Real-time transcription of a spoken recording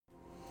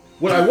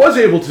What I was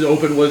able to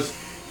open was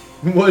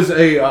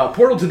a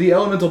portal to the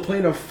elemental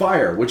plane of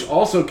fire, which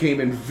also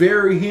came in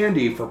very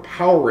handy for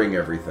powering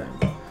everything.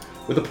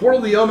 With the portal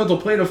to the elemental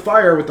plane of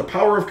fire, with the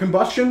power of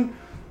combustion,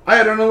 I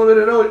had an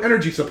unlimited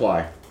energy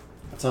supply.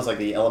 That sounds like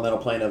the elemental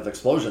plane of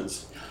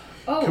explosions.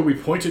 Oh. Could we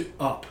point it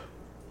up?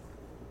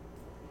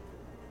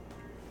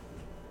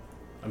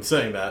 I'm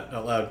saying that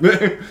out loud.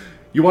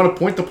 You want to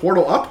point the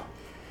portal up?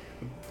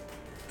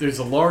 There's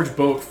a large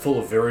boat full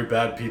of very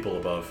bad people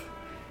above.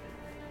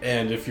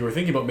 And if you were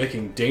thinking about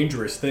making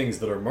dangerous things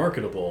that are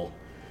marketable,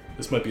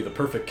 this might be the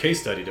perfect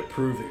case study to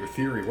prove that your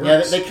theory works.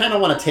 Yeah, they kind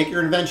of want to take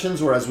your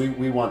inventions, whereas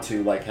we want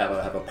to like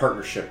have a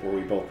partnership where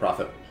we both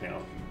profit, And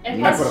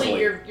equitably. possibly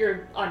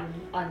you're on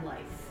life.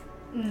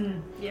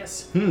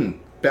 Yes.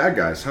 Bad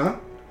guys, huh?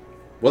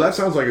 Well, that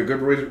sounds like a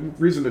good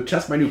reason to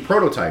test my new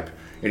prototype.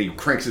 And he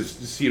cranks his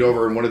seat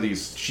over, and one of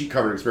these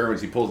sheet-covered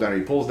experiments he pulls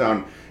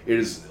down. It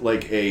is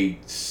like a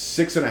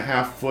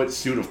 6.5-foot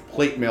suit of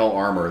plate mail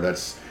armor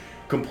that's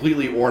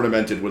completely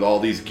ornamented with all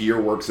these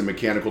gearworks and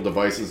mechanical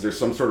devices. There's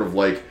some sort of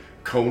like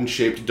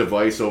cone-shaped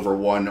device over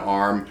one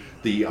arm.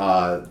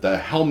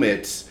 The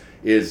helmet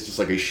is just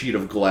like a sheet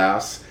of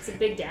glass. Is it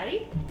Big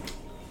Daddy?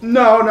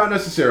 No, not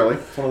necessarily.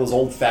 It's one of those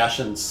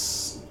old-fashioned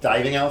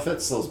diving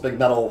outfits, those big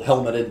metal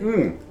helmeted.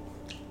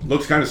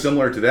 Looks kind of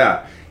similar to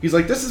that. He's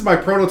like, this is my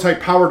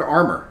prototype powered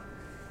armor.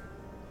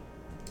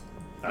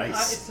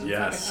 Nice. It's a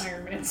Yes. fucking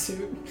Iron Man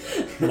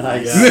suit.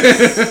 Nice.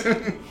 Yes.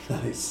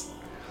 Nice.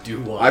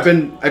 Do what? I've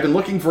been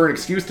looking for an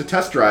excuse to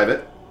test drive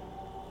it.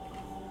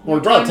 Well,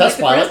 we brought a test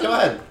the pilot. president? Go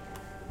ahead.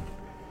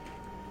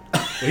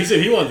 Well, he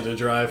said he wanted to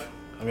drive.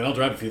 I mean, I'll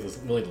drive if he was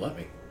willing to let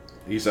me.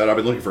 He said, I've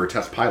been looking for a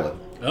test pilot.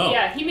 Oh.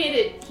 Yeah, he made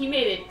it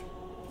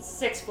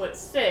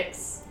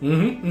 6'6".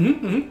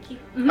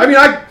 I mean,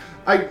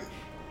 I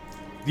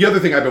the other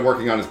thing I've been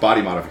working on is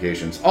body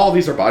modifications. All of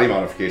these are body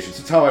modifications.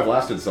 It's how I've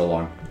lasted so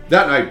long.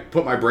 That and I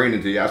put my brain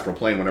into the astral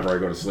plane whenever I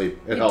go to sleep.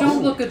 It You helps.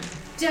 don't look a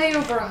day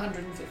over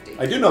 150.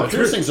 I do know That's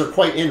piercings are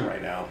quite in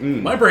right now.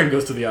 My brain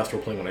goes to the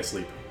astral plane when I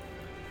sleep.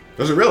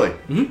 Does it really?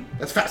 Mm-hmm.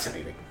 That's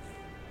fascinating.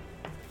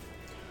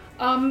 Yes,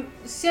 Well,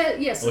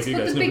 let's you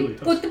guys know who he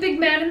put the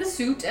big man in the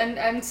suit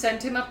and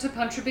send him up to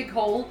punch a big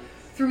hole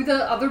through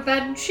the other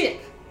bad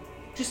ship.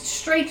 Just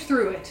straight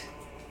through it.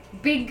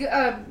 Big,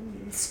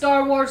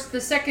 Star Wars, the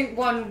second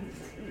one,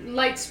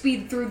 light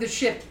speed through the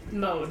ship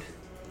mode.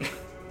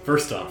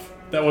 First off,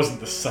 that wasn't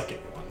the second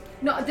one.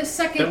 No, the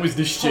second... That was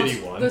the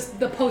shitty one.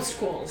 The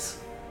post-quals.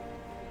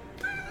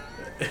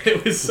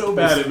 It was so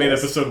bad it made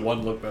episode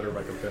 1 look better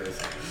by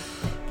comparison.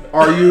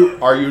 Are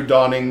you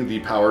donning the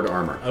powered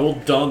armor? I will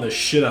don the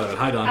shit out of it.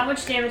 Hi, Don. How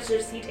much damage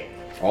does he take?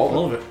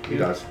 All of it. He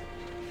does.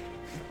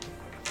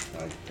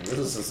 This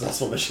is a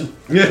successful mission.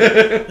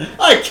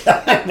 I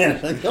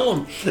can't kill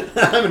him.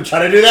 I've been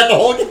trying to do that the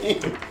whole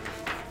game.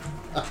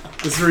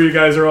 This is where you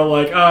guys are all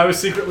like, oh, I was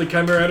secretly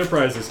Chimera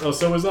Enterprises. Oh,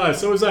 so was I.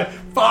 So was I.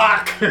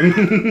 Fuck!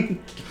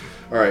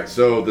 Alright,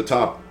 so the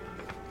top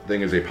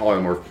thing is a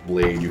polymorph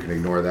blade. You can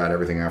ignore that.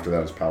 Everything after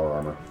that is power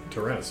armor.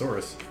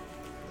 Tyrannosaurus.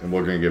 And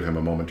we're going to give him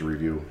a moment to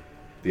review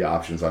the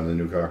options on the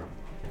new car.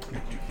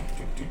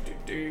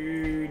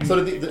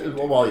 So did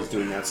while he's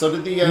doing that,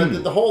 so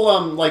did the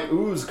whole like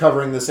ooze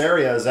covering this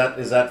area? Is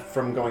that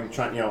from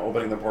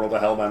opening the portal to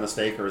hell by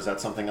mistake, or is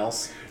that something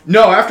else?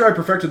 No, after I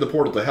perfected the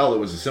portal to hell, it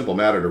was a simple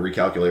matter to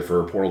recalculate for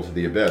a portal to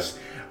the abyss.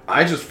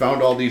 I just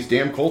found all these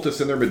damn cultists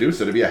in their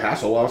Medusa to be a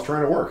hassle while I was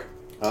trying to work.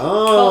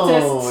 Oh,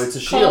 Cultists it's a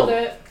shield. called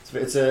it.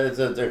 It's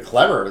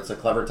a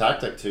clever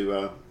tactic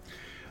to.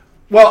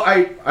 Well,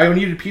 I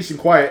needed peace and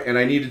quiet, and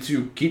I needed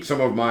to keep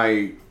some of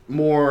my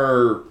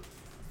more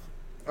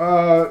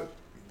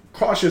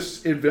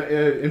cautious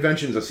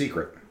inventions a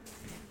secret.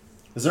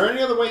 Is there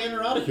any other way in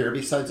or out of here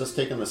besides us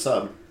taking the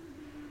sub?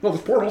 Well,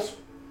 there's portals.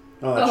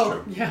 Oh, that's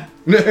true. Yeah.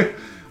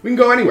 We can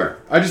go anywhere.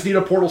 I just need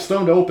a portal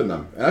stone to open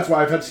them. And that's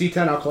why I've had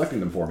C10 out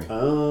collecting them for me.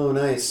 Oh,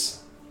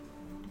 nice.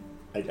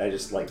 I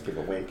just like to give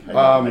a wink.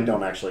 I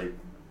don't actually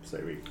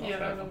say we. Yeah,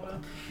 I don't know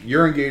what.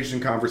 You're engaged in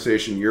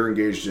conversation. You're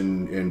engaged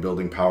in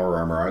building power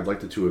armor. I'd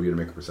like the two of you to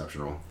make a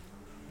perception roll.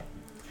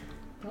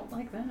 Don't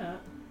like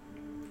that.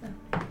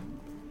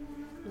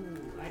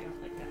 Ooh, I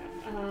don't like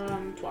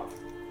that. 12.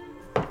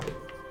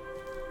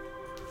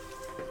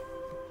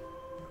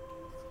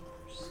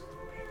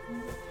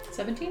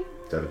 $17?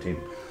 17.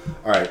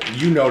 All right.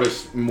 You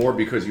notice more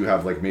because you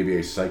have like maybe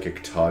a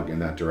psychic tug in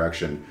that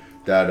direction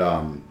that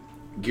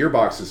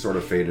Gearbox has sort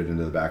of faded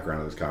into the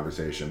background of this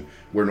conversation,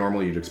 where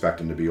normally you'd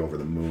expect him to be over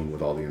the moon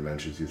with all the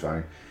inventions he's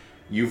finding.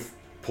 You've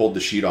pulled the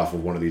sheet off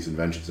of one of these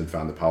inventions and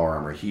found the power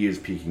armor. He is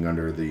peeking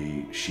under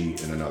the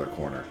sheet in another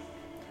corner.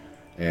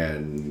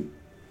 And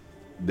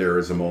there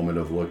is a moment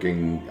of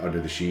looking under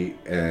the sheet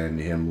and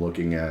him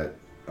looking at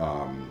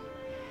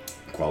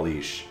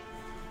Qualish.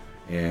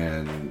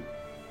 And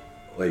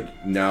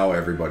like now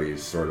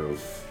everybody's sort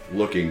of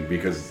looking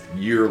because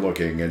you're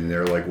looking and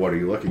they're like, what are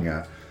you looking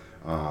at?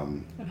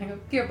 And I go,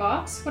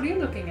 Gearbox, what are you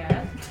looking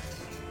at?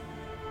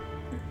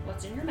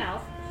 What's in your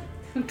mouth?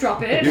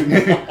 Drop it.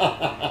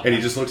 And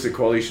he just looks at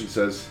Qualish and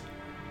says,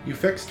 you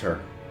fixed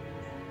her.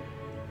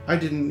 I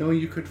didn't know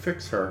you could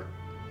fix her.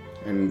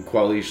 And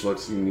Qualish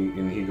looks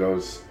and he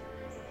goes,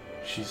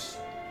 She's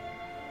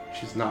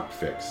not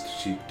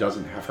fixed. She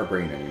doesn't have her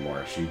brain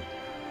anymore.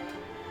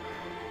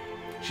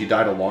 She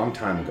died a long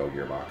time ago,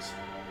 Gearbox.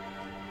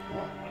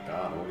 Oh my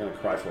god, we're gonna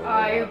cry for a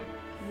I robot.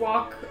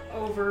 walk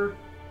over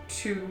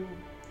to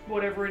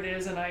whatever it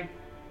is and I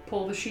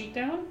pull the sheet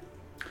down.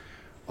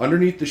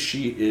 Underneath the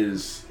sheet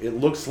it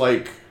looks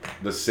like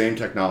the same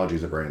technology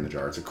as a brain in the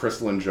jar. It's a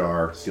crystalline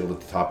jar sealed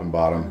at the top and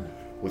bottom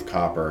with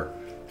copper,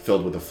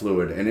 filled with a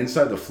fluid. And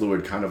inside the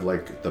fluid, kind of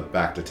like the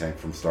Bacta tank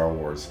from Star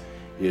Wars,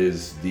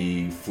 is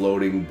the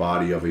floating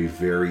body of a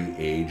very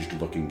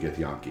aged-looking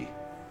Githyanki.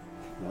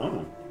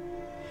 Oh.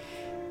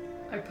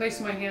 I place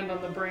my hand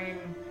on the brain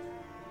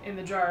in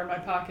the jar in my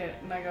pocket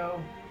and I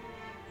go,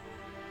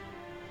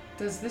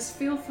 does this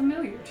feel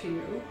familiar to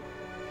you?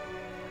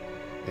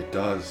 It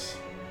does.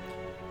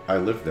 I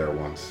lived there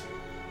once.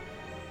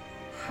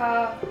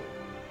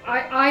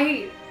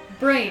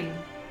 Brain.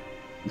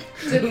 I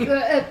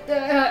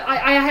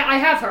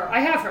have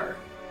her.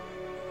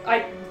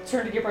 I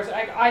turn to Gearbox.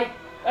 I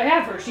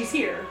have her. She's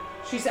here.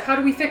 How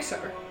do we fix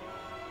her?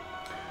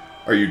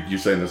 Are you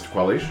saying this to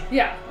Qualish?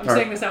 Yeah, I'm All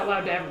saying right. this out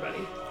loud to everybody.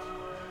 She's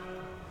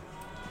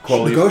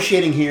Qualish,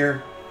 negotiating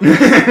here.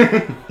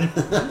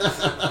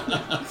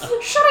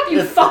 Shut up,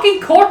 you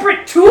fucking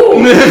corporate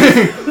tool!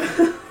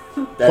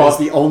 That is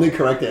the only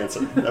correct answer.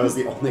 That was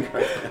the only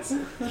correct answer.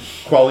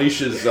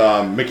 Qualish's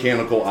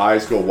mechanical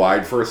eyes go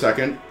wide for a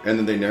second, and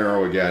then they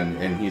narrow again,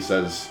 and he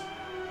says,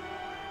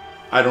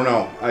 I don't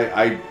know.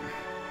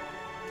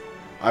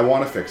 I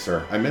want to fix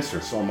her. I miss her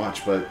so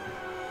much, but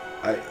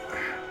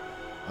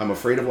I'm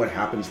afraid of what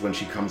happens when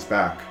she comes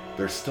back.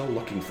 They're still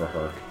looking for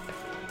her.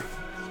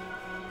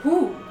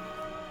 Who?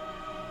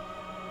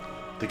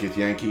 The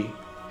Githyanki,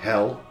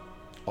 Hell,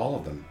 all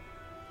of them.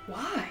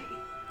 Why?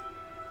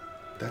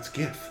 That's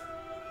Gith.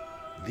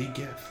 The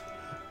Gith.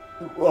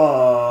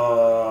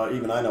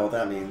 Even I know what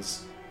that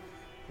means.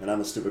 And I'm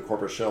a stupid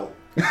corporate shill.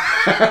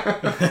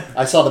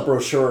 I saw the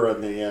brochure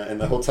in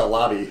the hotel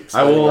lobby.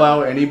 I will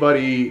allow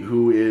anybody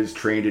who is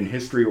trained in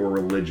history or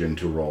religion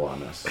to roll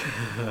on this.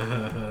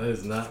 That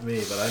is not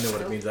me, but I know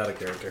what it means out of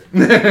character.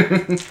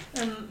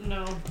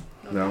 No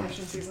No.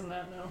 proficiencies in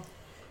that, no.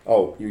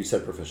 Oh, you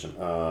said proficient.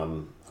 I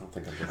don't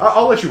think I'm proficient.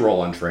 I'll let you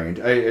roll untrained.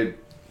 You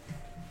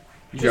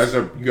guys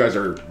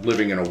are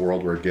living in a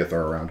world where Gith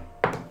are around.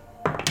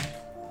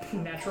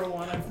 Natural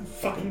one, I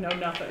fucking know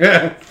nothing.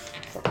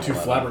 Too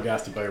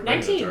flabbergasted by your brain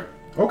 19. center.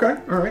 Okay,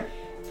 all right.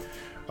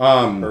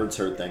 Birds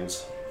heard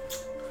things.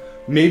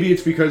 Maybe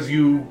it's because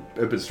you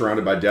have been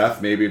surrounded by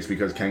death. Maybe it's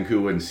because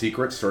Kenku and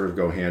secrets sort of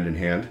go hand in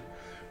hand.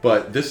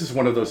 But this is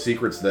one of those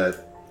secrets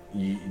that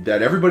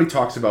everybody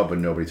talks about, but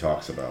nobody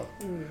talks about.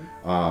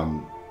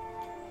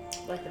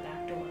 Like the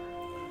back door.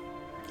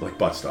 Like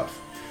butt stuff.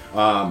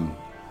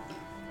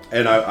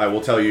 And I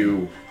will tell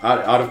you,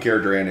 out of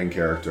character and in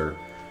character,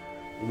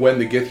 when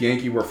the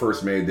Githyanki were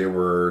first made, they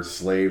were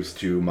slaves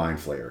to mind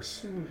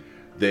flayers.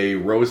 They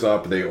rose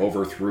up, they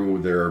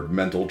overthrew their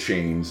mental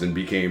chains and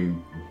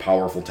became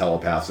powerful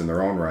telepaths in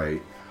their own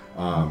right.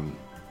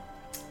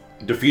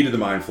 Defeated the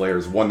mind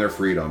flayers, won their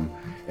freedom,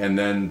 and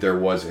then there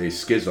was a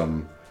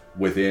schism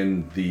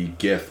within the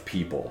Gith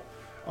people.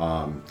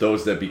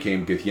 Those that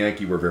became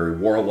Githyanki were very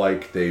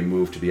warlike. They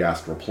moved to the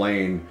astral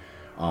plane.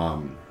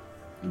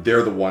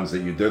 They're the ones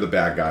they're the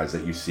bad guys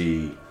that you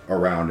see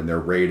around, and they're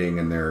raiding,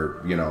 and they're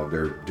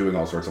doing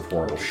all sorts of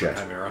horrible shit.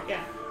 Chimera.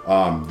 Yeah.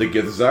 The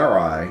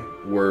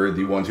Githzerai were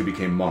the ones who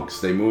became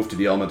monks. They moved to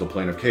the elemental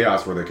plane of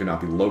chaos where they could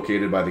not be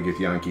located by the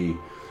Githyanki.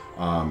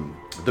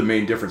 The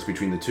main difference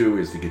between the two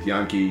is the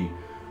Githyanki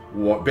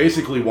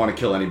basically want to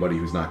kill anybody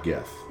who's not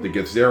Gith. The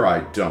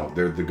Githzerai don't.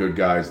 They're the good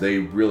guys. They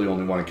really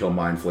only want to kill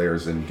mind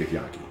flayers and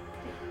Githyanki.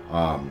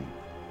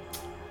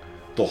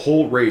 The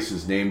whole race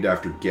is named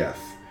after Gith.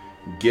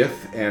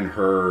 Gith and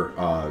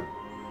her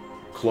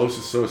close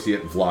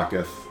associate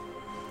Vlakith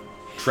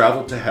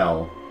traveled to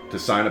Hell to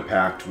sign a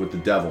pact with the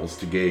devils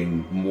to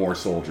gain more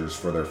soldiers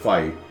for their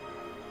fight.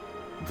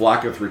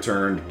 Vlakith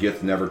returned,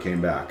 Gith never came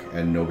back,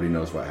 and nobody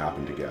knows what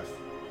happened to Gith.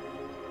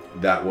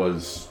 That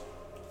was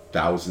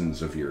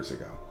thousands of years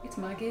ago. It's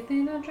my Gith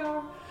in a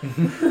jar.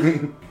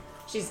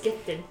 She's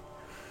gifted.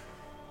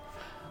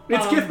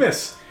 It's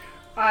Githmas!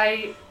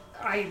 I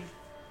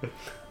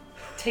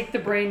take the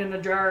brain in the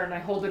jar and I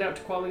hold it out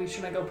to Qualish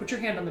and I go, put your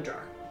hand on the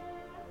jar.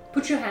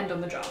 Put your hand on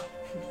the jar.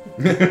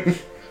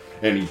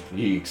 And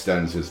he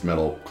extends his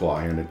metal claw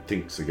hand and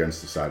tinks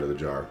against the side of the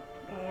jar.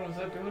 Oh, does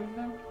that do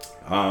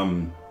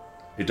anything?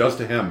 It does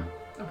to him.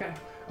 Okay.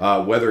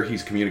 Whether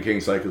he's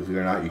communicating psychically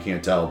or not, you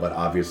can't tell, but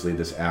obviously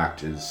this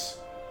act is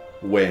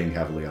weighing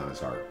heavily on his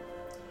heart.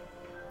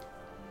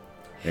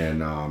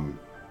 And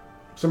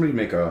somebody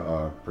make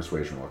a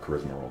persuasion roll, a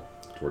charisma roll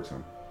towards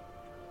him.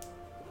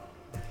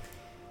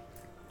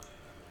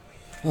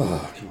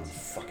 Oh, come on,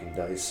 fucking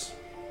dice.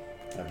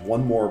 I have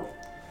one more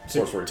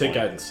sorcery Take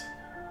point. guidance.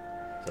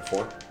 Is that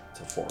 4?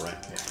 It's a 4, right?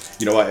 Yeah.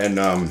 You know what? And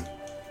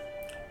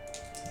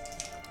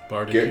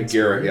Bardic Garrett,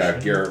 inspiration.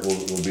 Garrett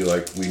will be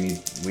like, we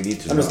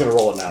need to. I'm just know. gonna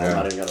roll it now. Yeah. I'm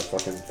not even gonna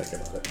fucking think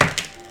about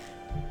it.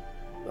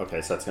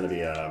 Okay, so that's gonna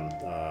be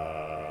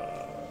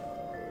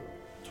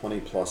 20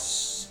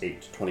 plus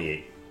 8,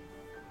 28.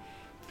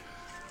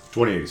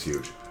 28 is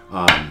huge.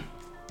 And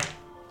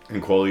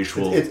Qualish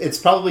will. It's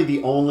probably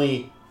the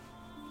only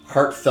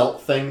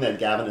heartfelt thing that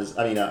Gavin has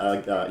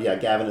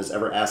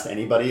ever asked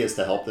anybody is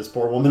to help this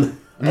poor woman.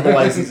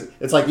 Otherwise,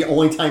 it's like the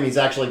only time he's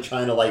actually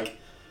trying to like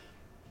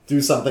do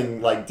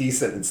something like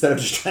decent instead of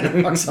just trying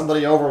to fuck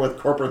somebody over with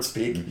corporate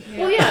speak.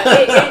 Well,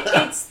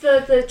 yeah, it's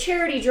the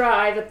charity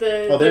drive at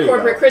the there you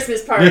corporate go.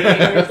 Christmas party.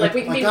 Where it's like,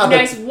 we can My be God,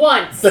 nice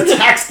once. The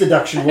tax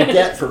deduction we'll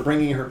get for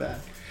bringing her back.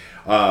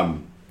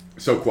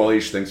 So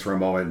Qualish thinks for a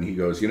moment and he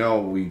goes,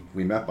 we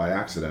met by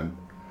accident.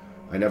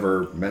 I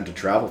never meant to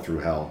travel through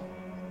hell.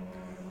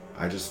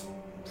 I just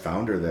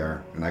found her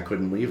there and I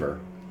couldn't leave her.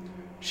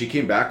 She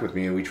came back with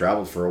me and we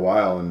traveled for a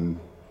while and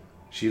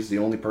she's the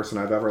only person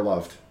I've ever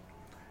loved.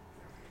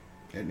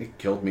 And it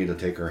killed me to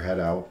take her head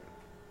out,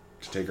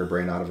 to take her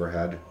brain out of her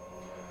head.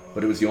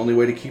 But it was the only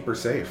way to keep her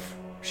safe.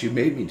 She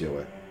made me do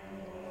it.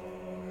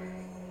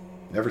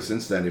 Ever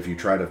since then, if you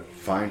try to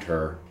find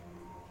her,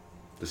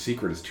 the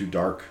secret is too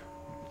dark.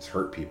 It's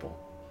hurt people.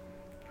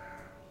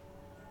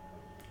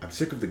 I'm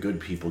sick of the good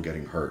people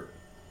getting hurt.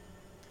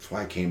 That's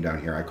why I came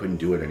down here. I couldn't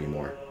do it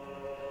anymore.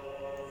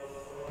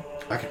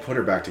 I could put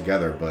her back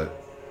together,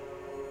 but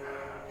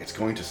it's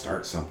going to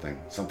start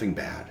something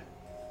bad.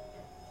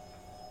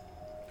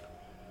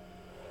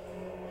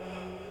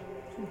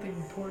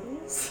 Something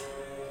portals?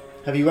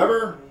 Have you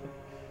ever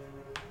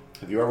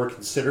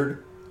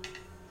considered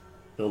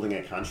building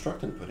a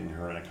construct and putting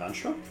her in a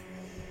construct?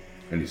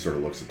 And he sort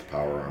of looks at the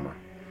power armor.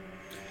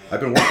 I've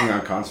been working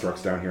on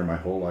constructs down here my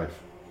whole life.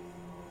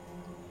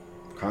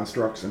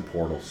 Constructs and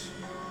portals.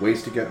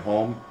 Ways to get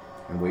home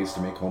and ways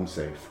to make home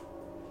safe.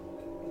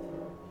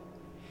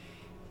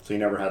 So you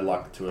never had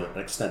luck to an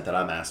extent that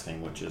I'm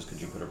asking, which is,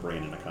 could you put a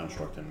brain in a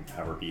construct and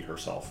have her beat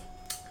herself?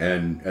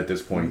 And at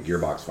this point,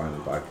 Gearbox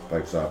finally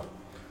pipes up.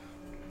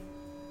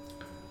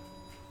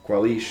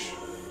 Qualish,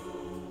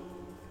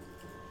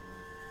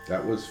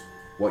 that was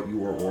what you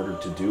were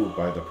ordered to do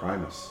by the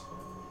Primus.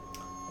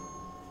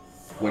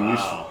 When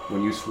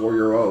you swore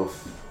your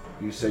oath,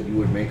 you said you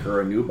would make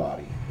her a new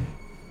body.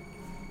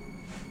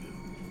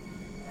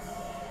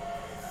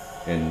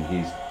 And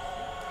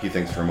he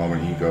thinks for a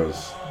moment and he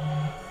goes,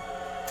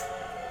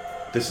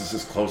 this is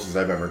as close as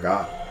I've ever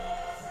got.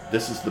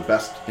 This is the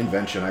best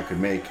invention I could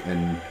make,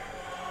 and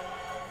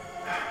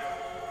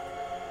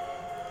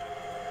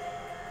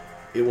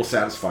it will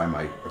satisfy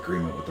my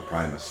agreement with the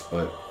Primus,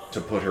 but to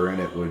put her in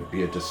it would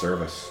be a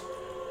disservice.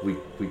 We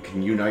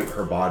can unite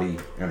her body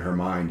and her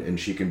mind, and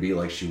she can be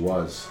like she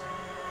was.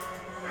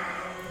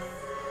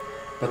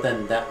 But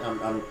then that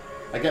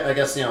I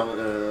guess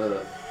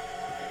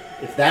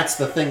if that's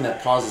the thing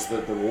that causes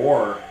the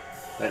war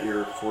that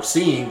you're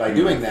foreseeing by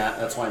doing that,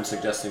 that's why I'm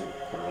suggesting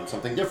put her on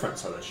something different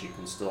so that she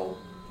can still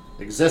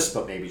exist,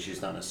 but maybe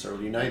she's not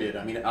necessarily united.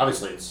 I mean,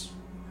 obviously it's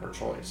her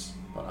choice,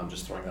 but I'm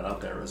just throwing that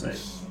out there as a...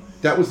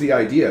 That was the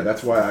idea.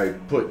 That's why I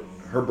put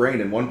her brain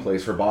in one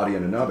place, her body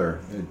in another.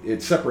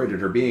 It separated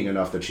her being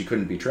enough that she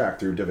couldn't be tracked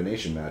through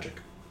divination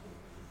magic.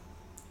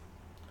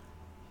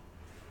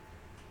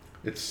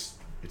 It's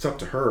up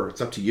to her. It's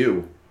up to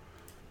you.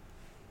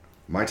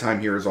 My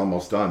time here is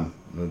almost done.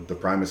 The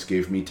Primus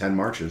gave me 10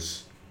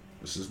 marches.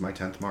 This is my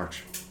 10th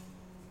march.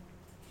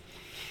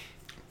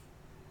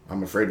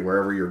 I'm afraid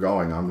wherever you're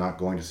going, I'm not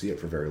going to see it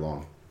for very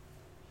long.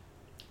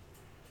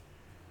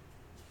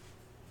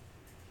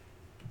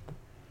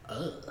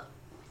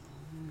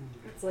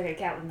 It's like a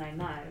cat with 9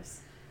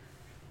 lives.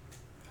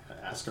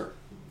 Ask her.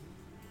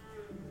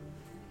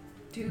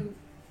 Do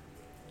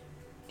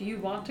you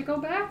want to go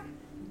back?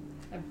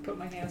 I put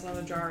my hands on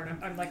the jar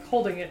and I'm like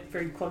holding it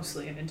very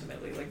closely and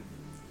intimately. Like,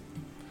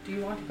 do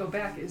you want to go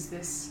back? Is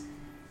this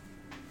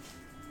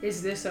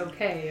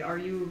okay? Are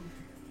you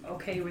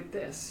okay with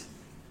this?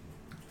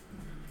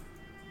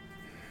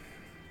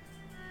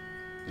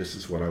 This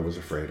is what I was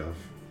afraid of.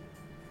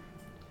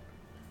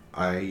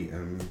 I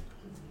am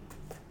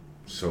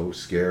so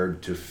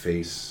scared to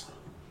face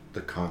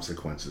the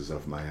consequences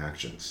of my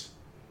actions.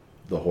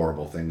 The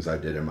horrible things I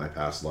did in my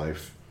past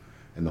life,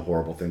 and the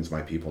horrible things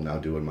my people now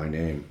do in my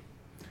name.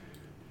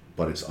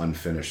 But it's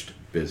unfinished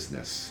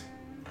business.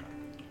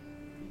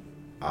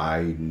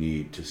 I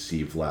need to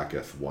see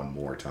Vlaakith one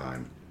more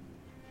time.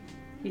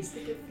 He's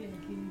the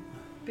Githyanki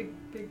big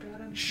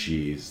bad.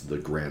 She's the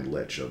Grand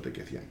Lich of the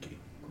Githyanki.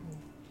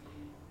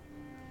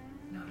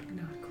 Not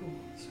cool.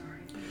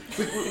 Sorry.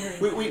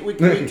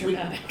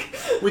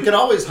 We could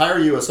always hire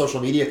you a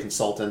social media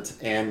consultant,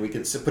 and we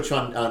could put you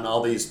on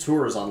all these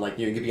tours on, like,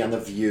 you could be on The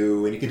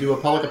View, and you could do a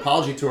public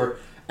apology tour,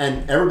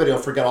 and everybody will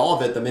forget all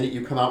of it the minute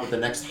you come out with the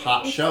next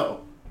hot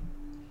show.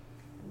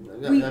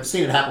 I've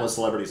seen it happen with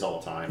celebrities all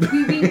the time.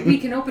 we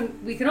can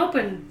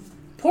open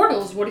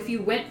portals. What if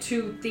you went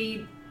to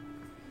the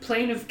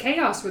plane of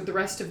chaos with the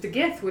rest of the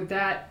Gith? Would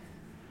that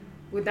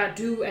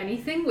do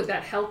anything? Would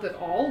that help at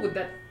all? Would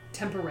that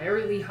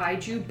temporarily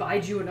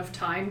bide you enough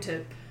time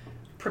to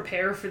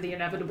prepare for the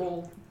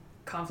inevitable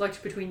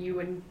conflict between you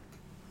and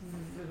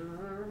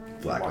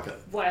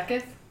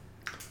Vlaakith?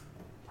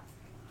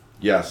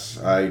 Yes,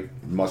 I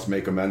must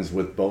make amends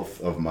with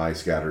both of my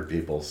scattered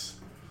peoples.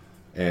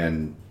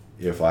 And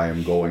if I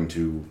am going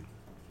to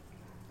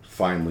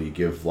finally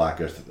give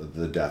Vlaakith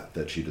the death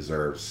that she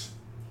deserves,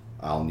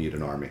 I'll need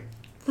an army.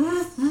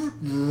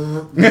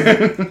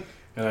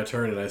 And I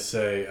turn and I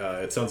say,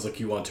 it sounds like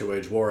you want to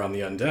wage war on the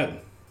undead.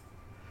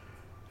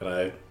 And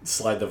I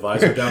slide the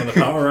visor down the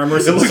power armor.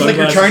 It looks like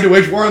you're trying to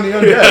wage war on the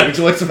undead. Would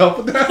you like some help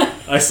with that?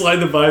 I slide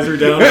the visor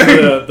down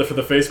for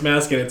the face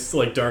mask, and it's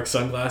like dark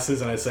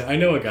sunglasses, and I say, I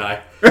know a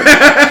guy.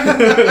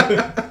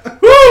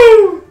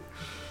 Woo!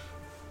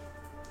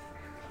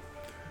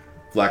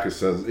 Vlaakith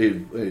says,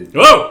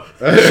 Whoa!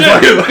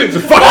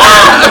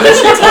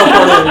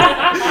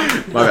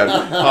 My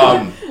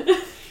bad.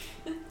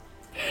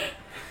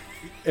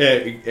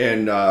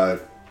 And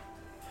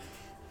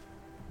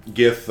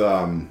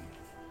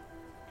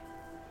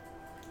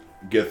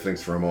Gith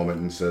thinks for a moment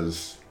and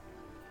says,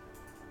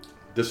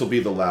 this will be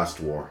the last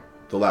war.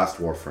 The last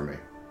war for me.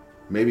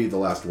 Maybe the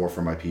last war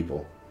for my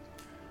people.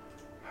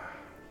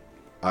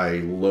 I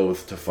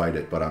loathe to fight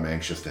it, but I'm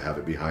anxious to have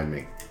it behind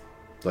me.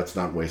 Let's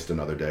not waste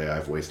another day.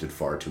 I've wasted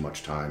far too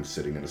much time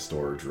sitting in a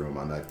storage room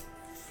on that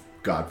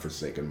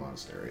godforsaken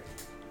monastery.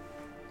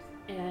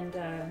 And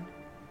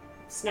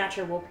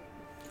Snatcher will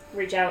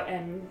reach out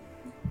and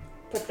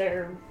put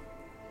their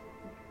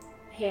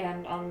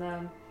hand on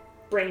the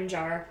brain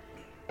jar,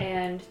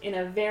 and in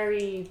a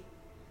very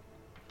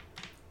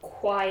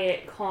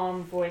quiet,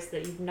 calm voice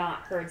that you've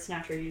not heard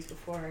Snatcher use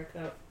before,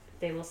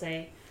 they will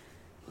say,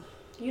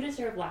 "You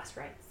deserve last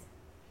rites."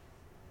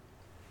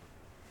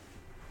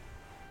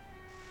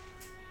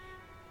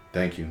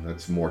 Thank you.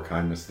 That's more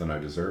kindness than I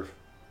deserve.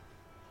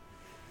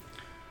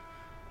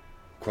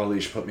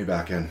 Qualish put me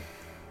back in.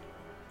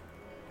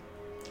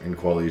 And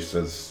Qualish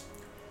says,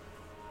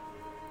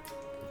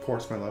 of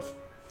course, my love.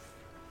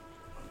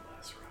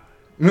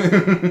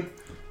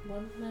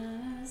 One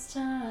last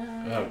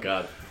time. Oh,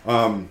 God.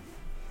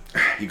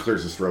 He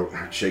clears his throat,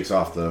 shakes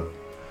off the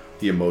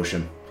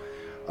emotion.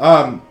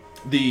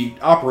 The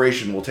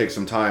operation will take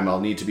some time.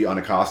 I'll need to be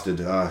unaccosted.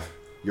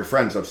 Your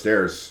friend's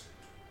upstairs.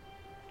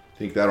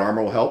 Think that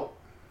armor will help?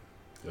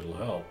 It'll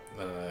help.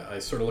 I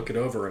sort of look it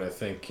over and I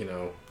think,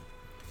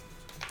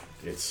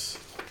 it's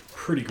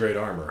pretty great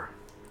armor.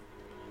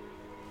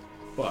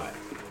 But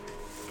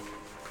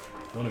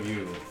one of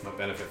you might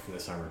benefit from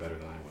this armor better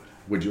than I would.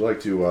 Would you like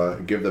to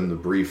give them the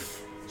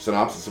brief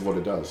synopsis of what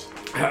it does?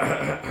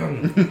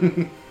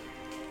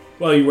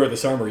 While you wear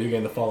this armor, you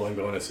gain the following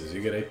bonuses.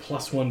 You get a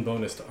 +1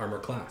 bonus to armor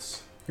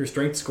class. Your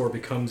strength score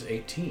becomes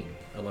 18,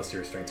 unless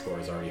your strength score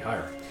is already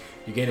higher.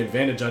 You gain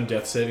advantage on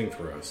death saving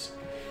throws.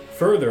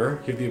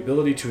 Further, you have the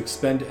ability to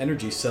expend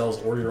energy cells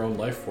or your own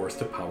life force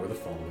to power the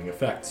following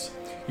effects.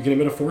 You can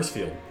emit a force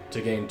field to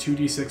gain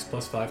 2d6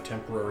 + 5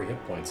 temporary hit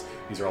points.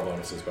 These are all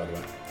bonuses, by the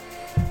way.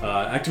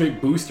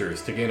 Activate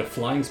boosters to gain a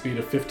flying speed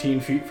of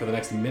 15 feet for the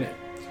next minute.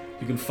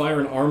 You can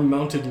fire an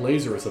arm-mounted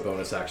laser as a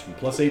bonus action,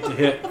 +8 to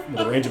hit with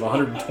a range of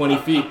 120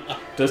 feet,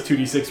 does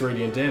 2d6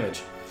 radiant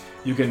damage.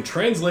 You can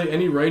translate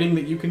any writing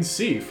that you can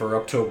see for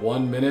up to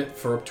 1 minute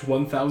for up to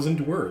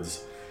 1,000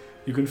 words.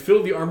 You can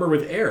fill the armor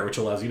with air, which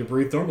allows you to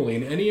breathe normally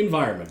in any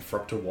environment for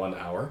up to 1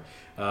 hour.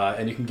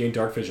 And you can gain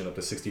dark vision up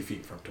to 60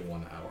 feet for up to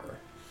 1 hour.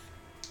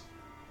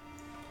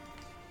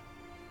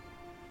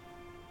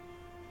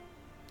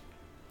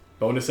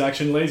 Bonus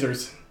action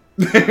lasers.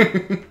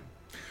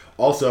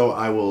 Also,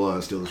 I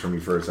will steal this from you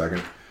for a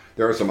second.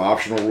 There are some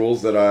optional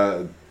rules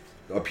that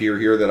appear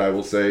here that I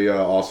will say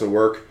also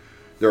work.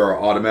 There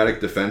are automatic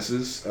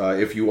defenses.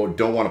 If you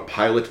don't want to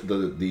pilot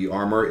the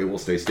armor, it will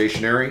stay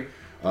stationary,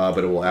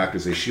 but it will act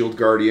as a shield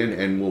guardian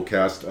and will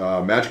cast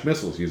magic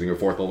missiles using a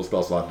 4th level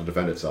spell slot to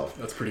defend itself.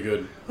 That's pretty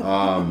good.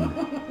 I'll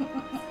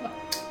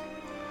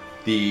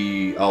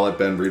let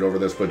Ben read over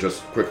this, but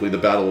just quickly, the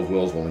Battle of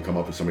Wills will only come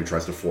up if somebody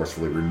tries to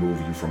forcefully remove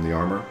you from the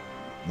armor,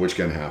 which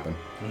can happen.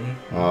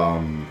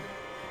 Mm-hmm.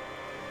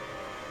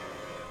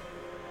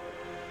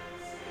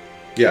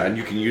 Yeah, and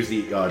you can use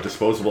the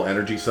disposable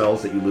energy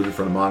cells that you looted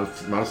from the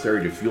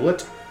monastery to fuel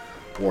it,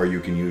 or you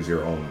can use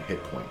your own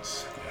hit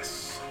points.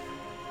 Yes.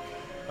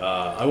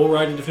 I will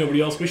ride it if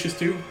nobody else wishes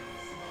to,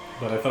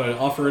 but I thought I'd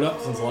offer it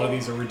up since a lot of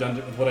these are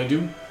redundant with what I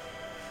do.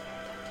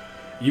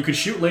 You could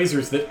shoot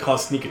lasers that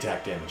cause sneak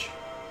attack damage.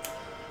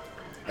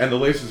 And the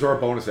lasers are a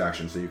bonus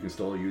action, so you can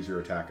still use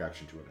your attack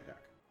action to attack.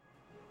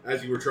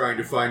 As you were trying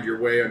to find your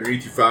way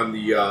underneath, you found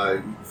the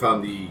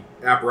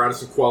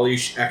apparatus of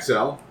Qualish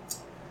XL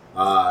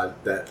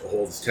that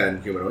holds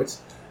 10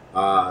 humanoids.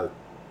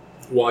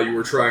 While you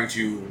were trying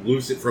to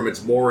loose it from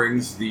its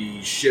moorings,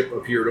 the ship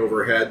appeared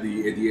overhead,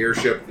 the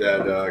airship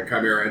that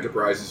Chimera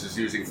Enterprises is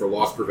using for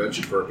loss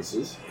prevention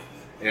purposes,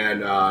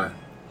 and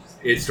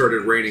it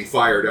started raining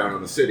fire down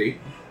on the city.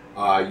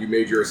 You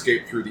made your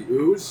escape through the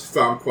ooze,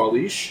 found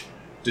Qualish,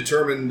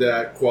 determined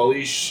that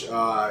Qualish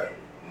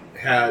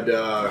had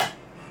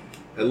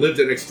lived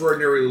an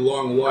extraordinarily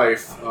long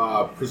life,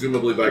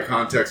 presumably by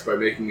context by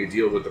making a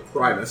deal with the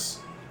Primus.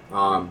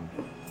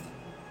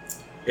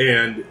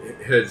 and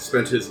had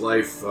spent his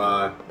life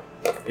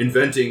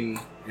inventing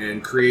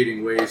and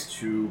creating ways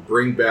to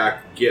bring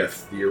back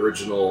Gith, the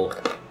original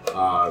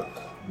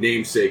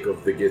namesake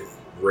of the Gith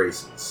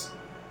races.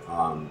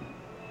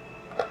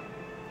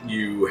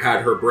 You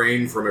had her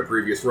brain from a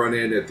previous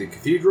run-in at the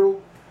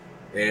cathedral,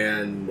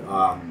 and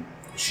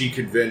she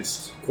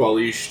convinced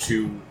Qualish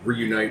to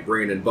reunite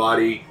brain and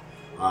body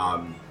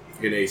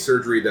in a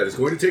surgery that is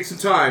going to take some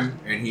time,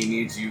 and he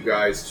needs you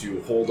guys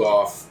to hold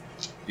off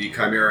the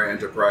Chimera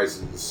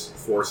Enterprises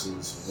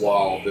forces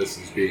while this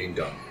is being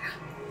done.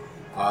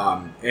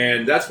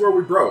 And that's where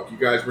we broke. You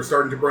guys were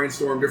starting to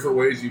brainstorm different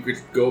ways you could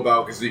go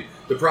about, because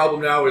the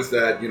problem now is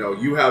that,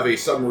 you have a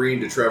submarine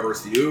to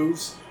traverse the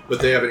ooze, but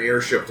they have an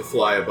airship to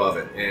fly above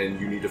it, and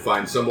you need to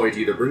find some way to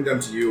either bring them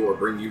to you or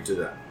bring you to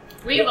them.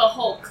 We have a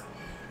Hulk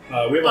We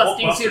have a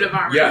busting whole suit of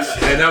armor. Yes,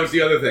 and that was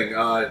the other thing.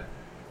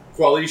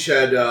 Qualish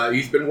had,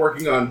 he's been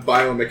working on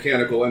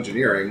biomechanical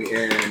engineering,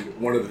 and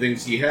one of the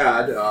things he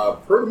had,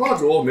 per the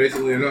module,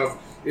 amazingly enough,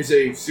 is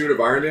a suit of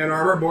Iron Man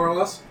armor, more or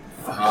less.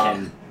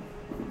 And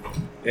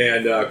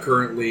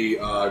currently,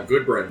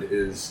 Goodbrand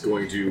is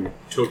going to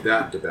tote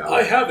that to battle.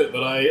 I have it,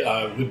 but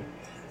I would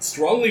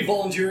strongly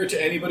volunteer it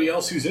to anybody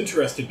else who's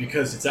interested,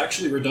 because it's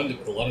actually redundant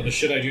with a lot of the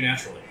shit I do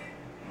naturally.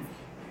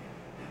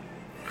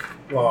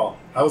 Well,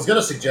 I was going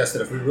to suggest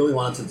that if we really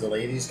wanted to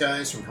delay these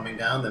guys from coming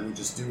down, then we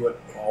just do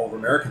what all of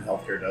American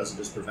healthcare does and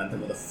just prevent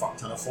them with a fuck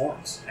ton of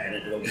forms. And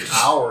it'll be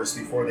hours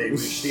before they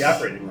reach the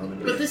operating room.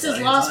 And But this is plenty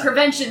of loss time.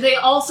 prevention. They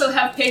also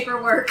have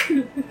paperwork.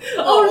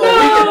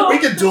 Oh, we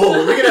could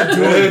duel. We could have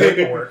dual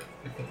paperwork.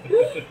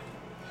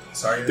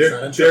 Sorry, that's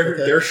not in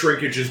triplicate. Their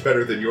shrinkage is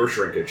better than your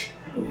shrinkage.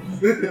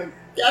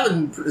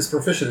 Gavin is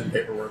proficient in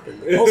paperwork.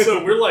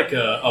 Also, we're like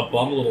a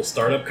bum little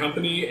startup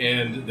company,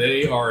 and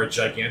they are a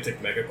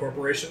gigantic mega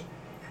corporation.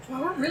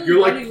 Well, we're really You're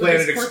like running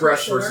Planet this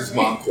Express corporate versus show,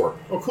 aren't MomCorp.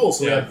 Oh, cool.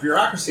 So we Yeah. have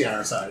bureaucracy on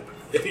our side.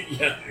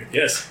 Yeah,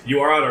 yes, you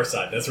are on our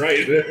side. That's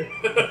right.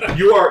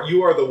 You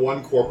are the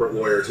one corporate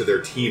lawyer to their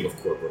team of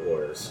corporate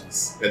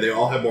lawyers, and they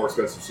all have more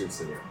expensive suits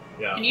than you.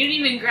 Yeah. And you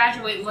didn't even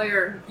graduate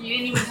lawyer. You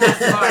didn't even pass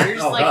the bar. You're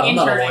just Oh, like God, I'm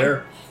not a interning.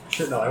 lawyer.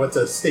 Shit, no. I went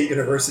to State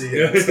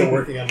University and I'm still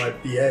working on my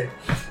BA.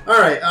 All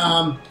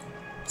right.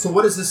 So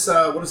what does this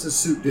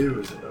suit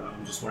do? Is it?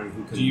 I'm just wondering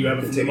who can. Do you have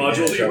a can take module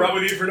advantage that you of brought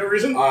it. with you for no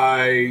reason?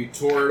 I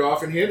tore it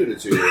off and handed it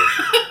to you.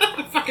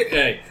 Fucking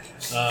A.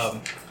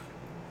 I'm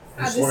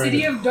At just the wondering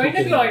city of who can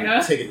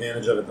Dynagina. Take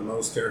advantage of it the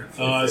most here.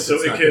 So If it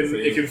it's not good for can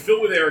you. it can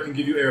fill with air. It can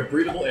give you air,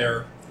 breathable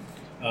air.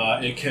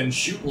 It can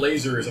shoot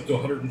lasers up to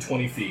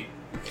 120 feet.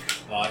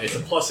 It's a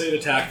 +8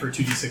 attack for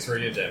 2d6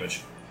 radiant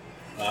damage.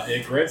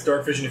 It grants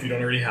dark vision if you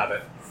don't already have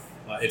it.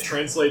 It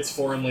translates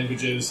foreign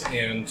languages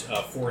and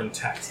foreign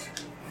text.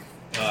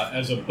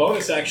 As a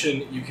bonus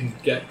action, you can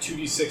get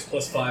 2d6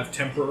 plus 5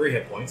 temporary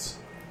hit points.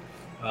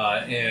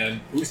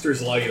 And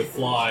boosters allow you to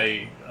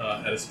fly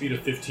at a speed of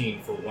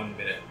 15 for 1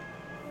 minute.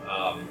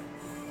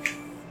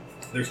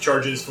 There's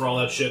charges for all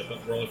that shit,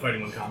 but we're only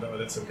fighting one combat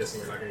with it, so I'm guessing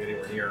we're not going to get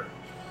anywhere near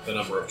the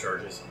number of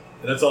charges.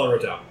 And that's all I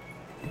wrote down.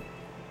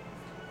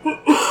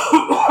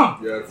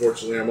 Yeah,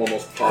 unfortunately, I'm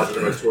almost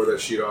positive I tore that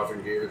sheet off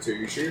and gave it to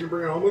you. You sure you didn't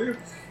bring it home with you?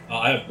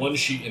 I have one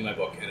sheet in my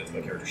book, and it's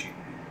my character sheet.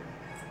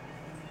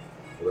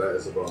 Well, that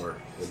is a bummer.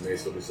 It may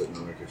still be sitting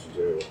on my kitchen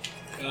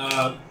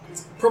table.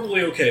 It's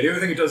probably okay. The other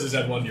thing it does is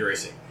add 1 to your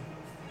AC.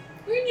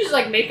 We can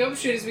just make up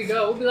shit as we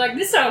go. We'll be like,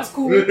 this sounds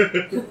cool.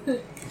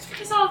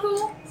 It's all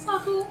cool. It's all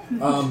cool.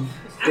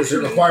 Does it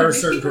Actually, require a make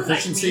certain people like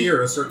proficiency me.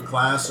 or a certain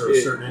class or a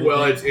certain?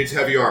 Well, anything? it's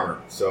heavy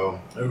armor, so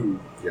Ooh.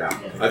 yeah.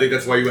 I think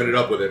that's why you ended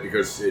up with it,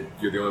 because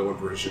you're the only one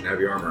proficient in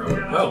heavy armor.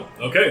 Oh,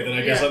 okay. Then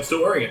I guess Yeah. I'm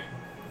still wearing it.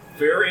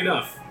 Fair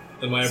enough.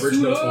 Then my average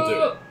notes will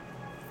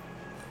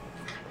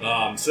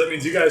do. So that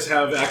means you guys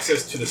have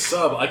access to the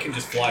sub. I can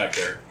just fly up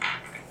there.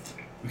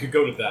 We could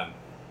go to them.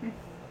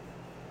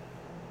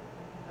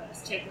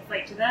 Let's take the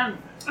fight to them.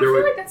 I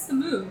feel like that's the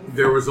move.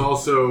 There was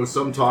also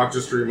some talk,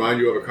 just to remind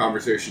you of a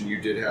conversation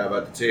you did have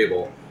at the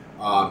table,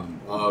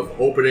 of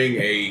opening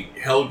a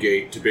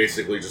Hellgate to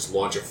basically just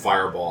launch a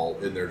fireball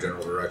in their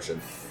general direction.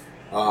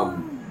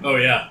 Oh,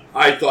 yeah.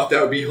 I thought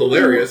that would be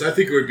hilarious. I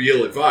think it would be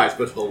ill-advised,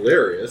 but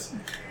hilarious.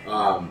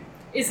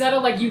 Is that a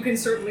like you can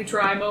certainly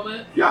try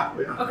moment? Yeah.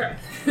 Okay.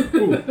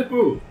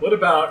 Ooh. What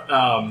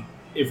about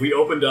if we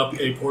opened up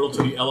a portal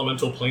to the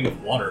elemental plane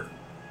of water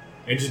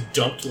and just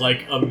dumped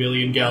like 1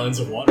 million gallons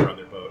of water on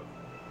their boat?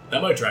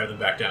 That might drive them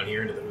back down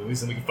here into the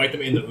ooze, and we can fight them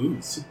in the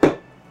ooze. And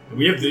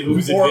we have the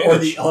ooze Or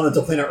advantage. the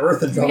elemental plane of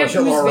Earth and drop We a have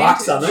shit more ooze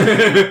rocks on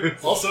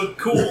it. Also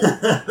cool.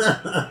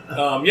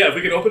 Yeah, if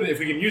we can open it, if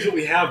we can use what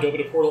we have to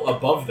open a portal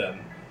above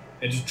them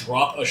and just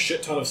drop a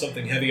shit ton of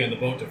something heavy on the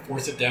boat to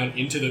force it down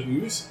into the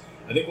ooze,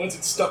 I think once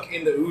it's stuck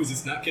in the ooze,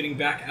 it's not getting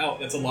back out.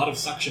 That's a lot of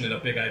suction in a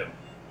big item.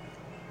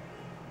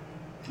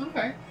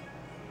 Okay.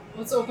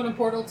 Let's open a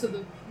portal to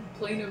the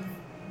plane of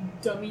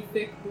dummy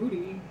thick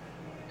booty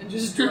and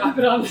just drop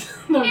it on the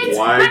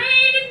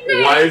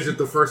Why is it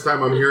the first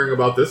time I'm hearing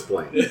about this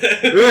plane?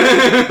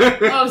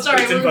 Oh,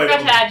 sorry. It's We forgot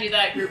invitable. to add you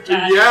that group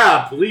chat.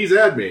 Yeah, please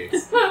add me.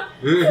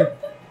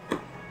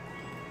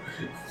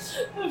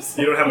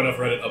 You don't have enough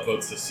Reddit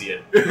upvotes to see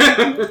it.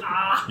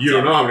 You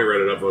don't know how many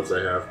Reddit upvotes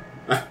I have.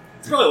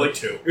 It's probably like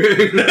 2.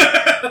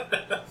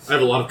 I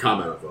have a lot of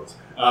comment upvotes.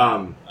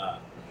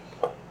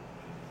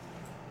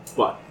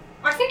 But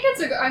I think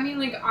it's I mean,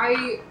 like,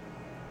 I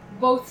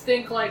both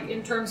think, like,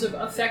 in terms of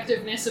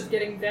effectiveness of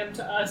getting them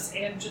to us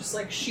and just,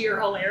 like, sheer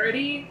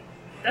hilarity,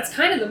 that's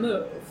kind of the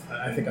move.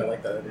 I think I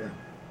like that idea.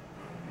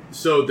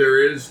 so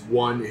there is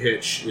one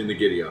hitch in the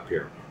giddy up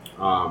here.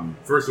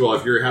 First of all,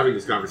 if you're having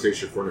this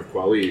conversation in front of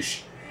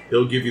Qualish,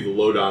 he'll give you the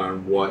lowdown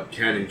on what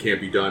can and can't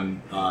be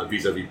done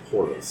vis-a-vis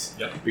portals.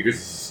 Yep. Because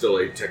this is still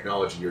a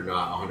technology you're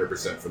not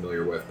 100%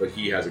 familiar with, but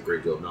he has a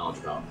great deal of knowledge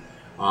about.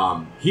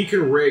 He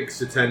can rig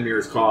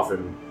Satenmir's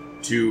coffin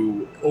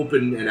to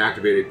open and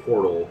activate a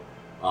portal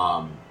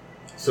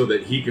so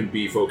that he can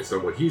be focused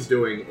on what he's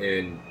doing,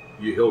 and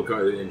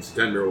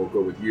Satenmir will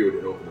go with you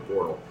to open the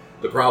portal.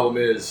 The problem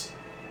is,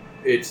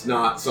 it's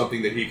not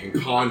something that he can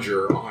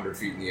conjure 100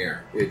 feet in the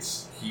air.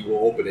 He will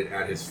open it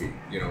at his feet.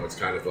 You know, it's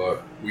kind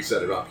of we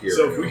set it up here.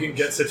 So if we can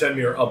get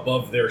Satenmir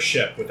above their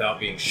ship without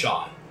being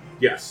shot.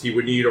 Yes, he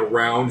would need a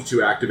round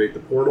to activate the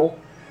portal.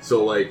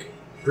 So, like,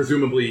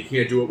 presumably he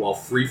can't do it while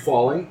free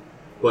falling,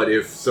 but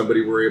if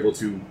somebody were able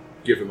to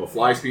give him a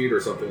fly speed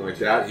or something like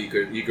that, he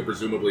could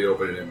presumably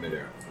open it in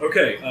midair.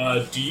 Okay,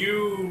 do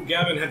you,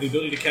 Gavin, have the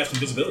ability to cast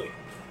invisibility?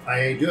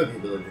 I do have the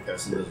ability to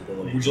cast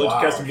invisibility. Would you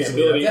like to cast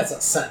invisibility? That's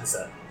a sentence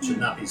that should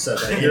not be said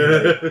by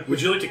anybody.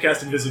 Would you like to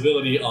cast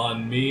invisibility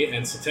on me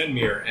and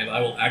Satenmir, and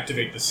I will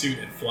activate the suit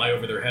and fly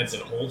over their heads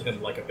and hold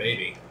him like a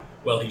baby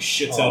while he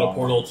shits out a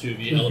portal to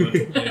the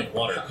elemental plane of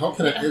water? How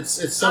can I?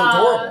 It's so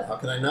adorable. How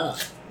can I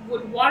not?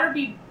 Would water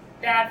be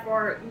bad for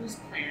our ooze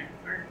plant?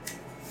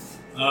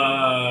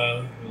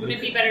 Or would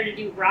it be better to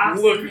do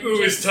rocks? Look, and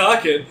who just- is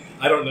talking?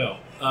 I don't know.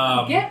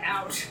 Get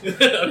out.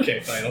 Okay,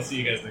 fine. I'll see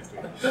you guys next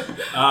week.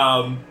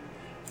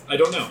 I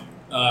don't know.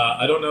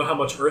 I don't know how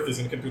much earth is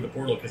going to come through the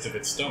portal, because if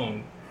it's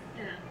stone,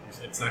 Yeah.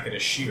 it's not going to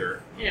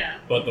shear. Yeah.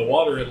 But the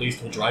water at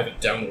least will drive it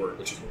downward,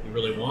 which is what we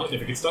really want.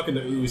 If it gets stuck in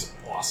the ooze,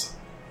 awesome.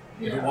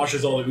 If it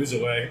washes all the ooze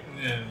away,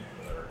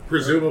 whatever.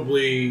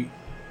 Presumably,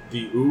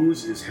 the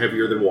ooze is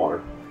heavier than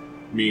water,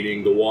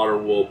 meaning the water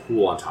will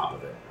pool on top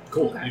of it.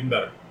 Cool, Okay. even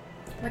better.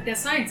 Like that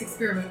science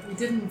experiment we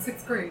did in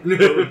 6th grade.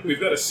 We've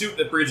got a suit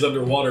that breathes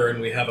underwater,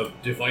 and we have a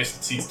device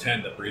that sees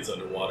 10 that breathes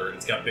underwater, and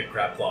it's got big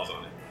crab claws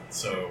on it.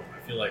 So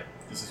I feel like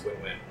this is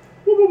win-win.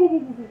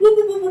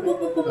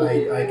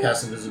 I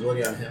cast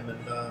invisibility on him,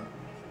 and what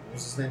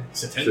was his name?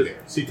 Satenmir.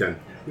 C10.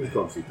 We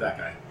call him C10. That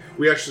guy.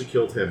 We actually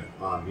killed him.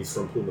 He's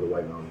from Plume of the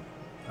White Mountain.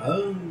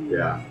 Oh.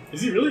 Yeah.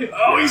 Is he really?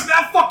 Oh, he's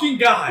that fucking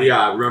guy!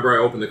 Yeah, remember I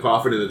opened the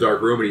coffin in the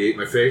dark room and he ate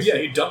my face? Yeah,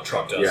 he dump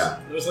trucked us. Yeah.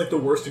 It was like the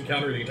worst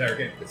encounter of the entire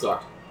game. It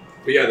sucked.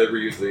 But yeah, they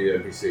reused the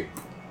NPC.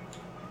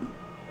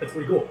 That's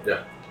pretty cool.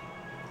 Yeah.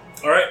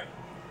 Alright.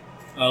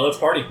 Let's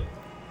party.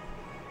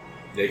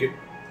 Naked?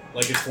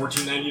 Like it's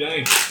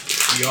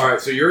 $14.99. Alright,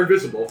 so you're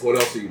invisible. What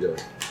else are you doing?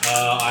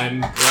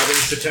 I'm grabbing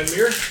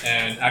Satenmir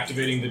and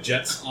activating the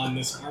jets on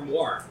this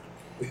armoire.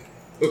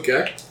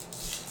 Okay.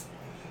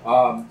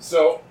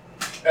 So,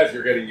 as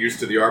you're getting used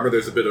to the armor,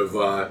 there's a bit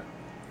of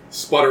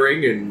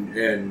sputtering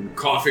and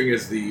coughing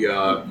as the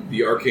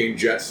arcane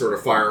jets sort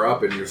of fire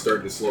up and you're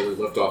starting to slowly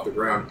lift off the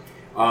ground.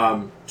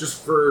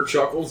 Just for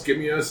chuckles, give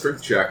me a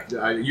strength check.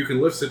 You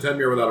can lift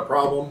Satenmir without a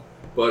problem,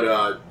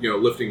 but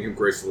lifting him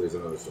gracefully is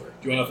another story.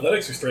 Do you want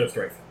athletics or straight up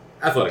strength?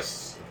 Athletics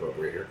is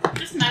appropriate here.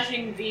 Just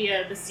imagining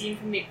the scene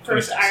from the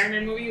first 26. Iron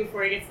Man movie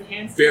before he gets the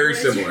hands. Very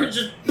together. similar.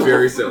 Just-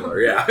 Very similar,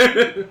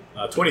 yeah.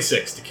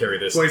 26 to carry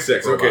this.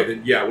 26, robot. okay,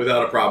 then yeah,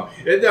 without a problem.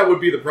 And that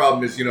would be the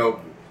problem is,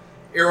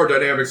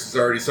 aerodynamics is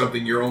already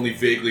something you're only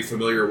vaguely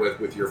familiar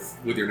with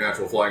your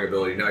natural flying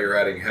ability. Now you're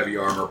adding heavy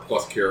armor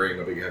plus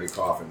carrying a big heavy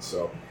coffin.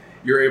 So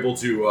you're able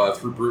to,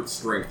 through brute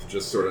strength,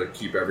 just sort of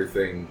keep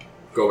everything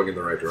going in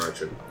the right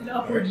direction. An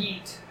upward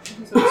yeet.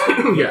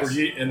 Yes.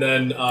 And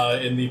then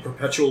in the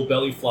perpetual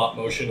belly flop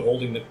motion,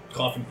 holding the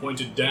coffin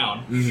pointed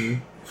down,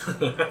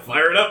 Mm-hmm.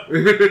 fire it up.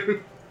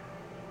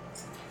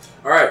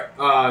 All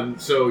right,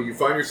 so you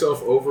find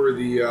yourself over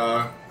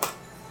the...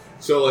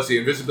 So let's see,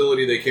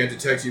 invisibility, they can't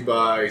detect you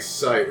by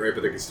sight, right?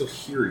 But they can still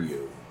hear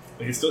you.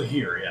 They can still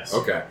hear, yes.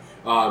 Okay.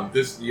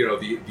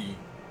 The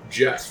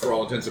jets, for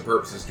all intents and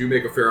purposes, do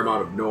make a fair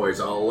amount of noise.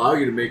 I'll allow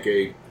you to make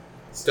a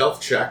stealth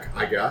check,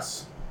 I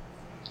guess,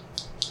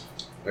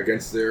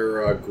 against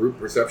their group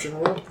perception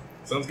roll.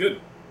 Sounds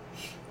good.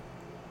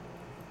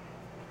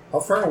 How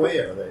far away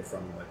are they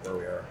from where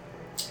we are?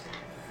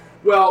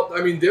 Well,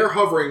 I mean, they're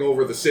hovering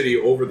over the city,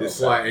 over this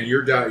Okay. line, and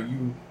you're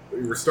down.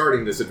 You were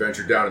starting this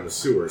adventure down in the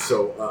sewers,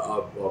 so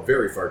a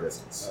very far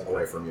distance Okay.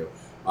 away from you.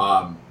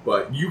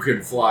 But you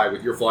can fly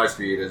with your fly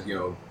speed. As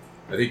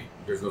I think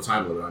there's no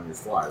time limit on your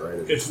fly, right?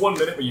 It's 1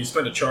 minute, but you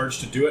spend a charge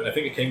to do it. I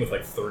think it came with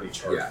like 30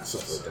 charges. Yeah,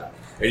 something like that.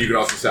 And you can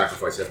also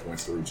sacrifice hit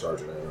points to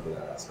recharge it. I remember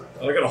that aspect.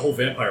 I got a whole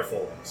vampire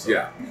full of them. So.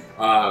 Yeah.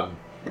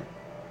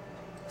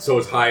 So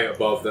as high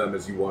above them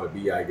as you want to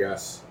be, I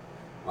guess.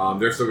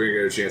 They're still going to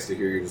get a chance to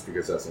hear you just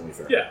because that's only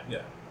fair.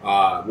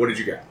 Yeah. What did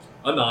you get?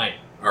 A 9.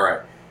 All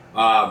right.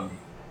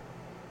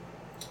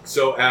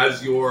 So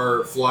as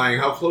you're flying,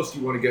 how close do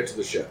you want to get to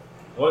the ship?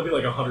 I want to be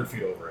like 100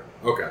 feet over it.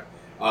 Okay.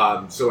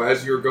 So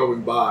as you're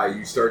going by,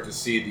 you start to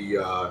see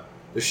the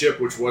ship,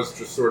 which was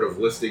just sort of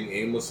listing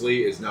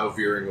aimlessly, is now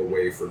veering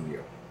away from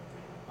you.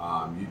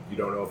 You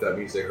don't know if that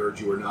means they heard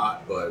you or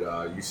not,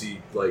 but you see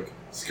like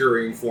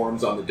scurrying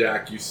forms on the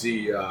deck. You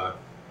see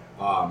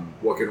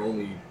what can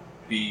only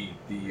be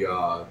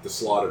the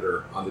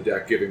Slaughter on the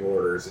deck giving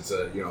orders. It's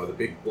the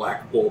big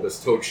black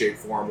bulbous toad-shaped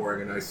form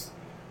wearing a nice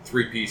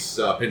three-piece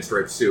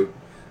pinstripe suit,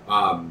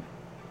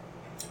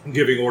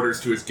 giving orders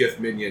to his Gith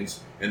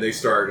minions, and they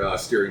start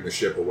steering the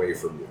ship away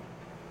from you.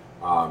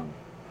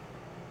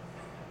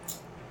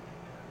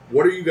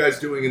 What are you guys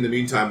doing in the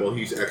meantime while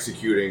he's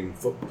executing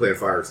Plan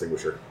Fire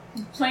Extinguisher?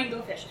 Playing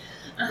Go Fish.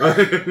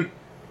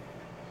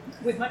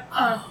 With my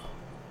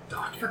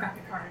forgot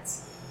the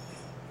cards.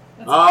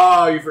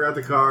 Oh, you forgot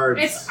the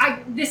cards.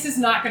 This is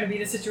not going to be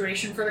the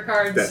situation for the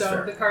cards, That's so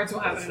fair. the cards will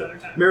happen That's another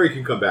time. Mary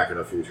can come back in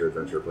a future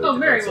adventure. Oh,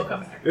 Mary will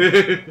come back.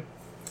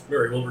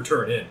 Mary will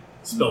return in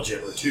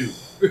Spelljammer 2.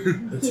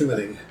 The two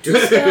inning.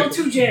 Spell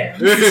 2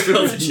 jams.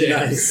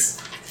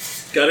 Nice.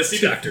 Gotta see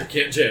Doctor,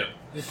 can't jam.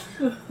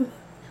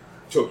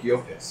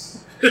 Tokyo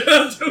Piss.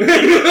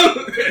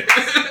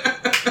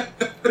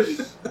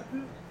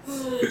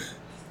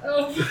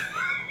 Oh.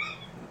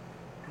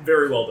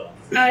 Very well done.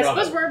 I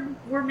Bravo. suppose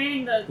we're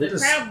manning the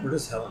crab. We're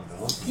just Helen,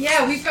 no?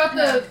 Yeah, we've got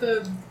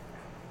the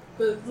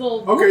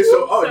little. Okay,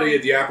 so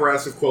the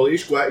apparatus of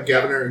Qualish,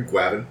 Gavin and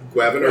Gavin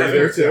are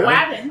there too.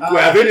 Gavin.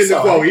 Gavin in the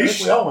I think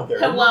Qualish. we all went there.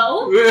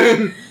 Hello.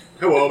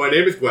 Hello, my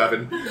name is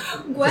Gavin.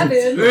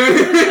 Gavin.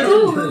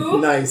 Ooh.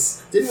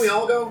 Nice. Didn't we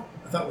all go?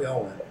 I thought we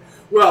all went.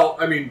 Well,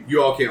 I mean,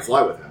 you all can't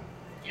fly with him.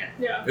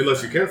 Yeah.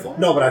 Unless you can fly.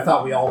 No, but I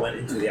thought we all went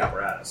into the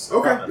apparatus.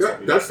 Okay, That's yeah, what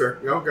we that's did. fair.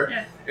 Yeah, okay.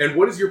 Yeah. And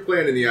what is your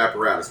plan in the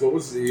apparatus? What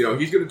was, he's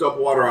going to dump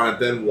water on it,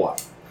 then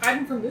what?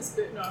 Hiding from this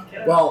bit. No, I'm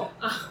kidding. Well,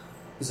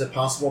 is it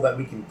possible that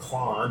we can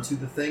claw onto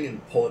the thing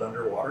and pull it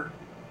underwater?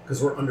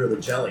 Because we're under the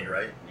jelly,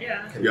 right?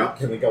 Yeah.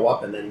 Can we go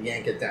up and then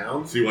yank it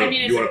down? So you want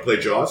to play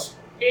Jaws?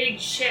 Big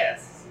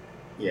shift.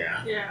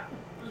 Yeah. Yeah.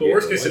 But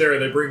worst case scenario,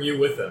 they bring you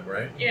with them,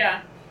 right?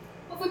 Yeah.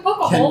 Well, if we poke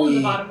a Can hole in we-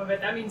 the bottom of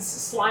it, that means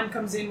slime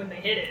comes in when they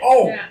hit it.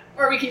 Oh! Yeah.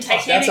 Or we can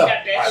That's Titanic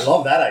that bitch. I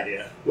love that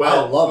idea.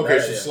 Well, I love okay,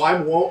 that so idea.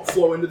 slime won't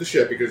flow into the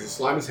ship because the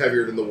slime is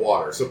heavier than the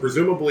water. So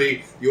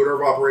presumably, the order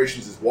of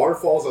operations is water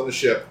falls on the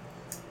ship,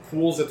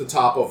 pools at the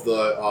top of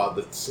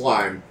the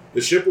slime.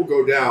 The ship will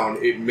go down.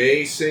 It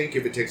may sink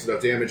if it takes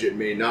enough damage. It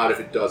may not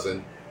if it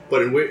doesn't.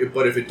 But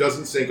if it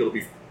doesn't sink, it'll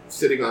be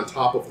sitting on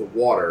top of the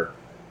water.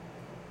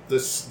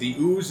 The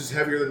ooze is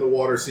heavier than the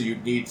water, so you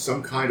need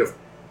some kind of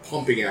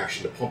pumping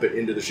action to pump it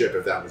into the ship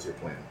if that was your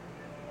plan.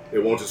 It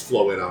won't just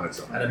flow in on its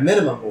own, At a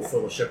minimum, we'll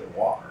fill the ship with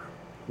water.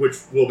 which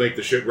will make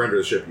render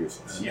the ship At a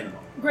useless. minimum.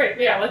 Great.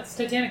 Yeah, let's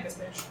Titanic this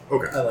bitch.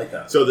 Okay. I like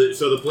that. So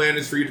the plan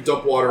is for you to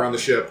dump water on the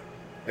ship,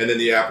 and then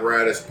the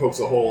apparatus pokes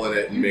a hole in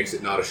it and makes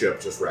it not a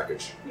ship, just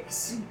wreckage.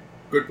 Yes.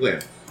 Good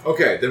plan.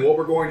 Okay, then what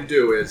we're going to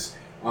do is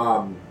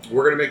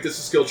we're going to make this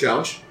a skill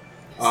challenge.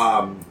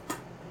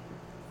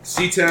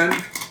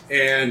 C10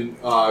 and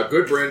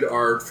Goodbrand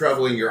are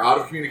traveling. You're out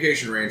of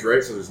communication range,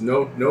 right? So there's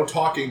no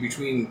talking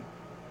between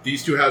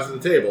these two halves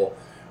of the table.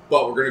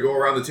 But we're going to go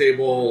around the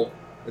table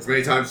as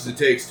many times as it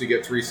takes to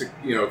get three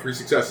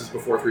successes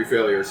before 3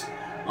 failures,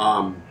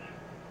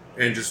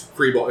 and just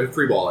free ball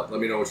it. Let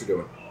me know what you're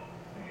doing.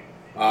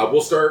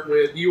 We'll start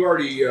with you.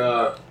 Already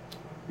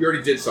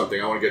did something.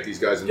 I want to get these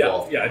guys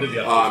involved. Yeah, I did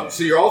the other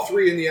So you're all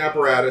 3 in the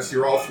apparatus.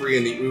 You're all 3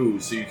 in the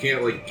ooze. So you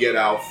can't get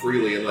out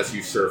freely unless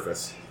you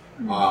surface.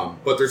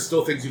 But there's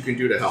still things you can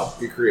do to help.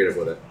 Be creative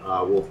with it.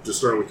 We'll just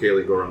start with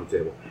Kaylee. Go around the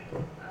table.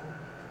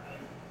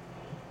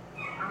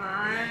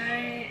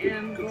 I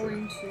am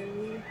going to.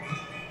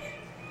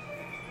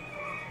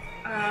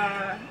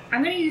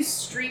 I'm going to use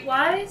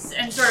Streetwise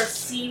and sort of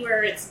see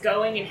where it's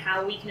going and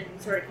how we can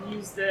sort of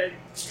use the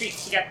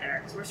streets to get there.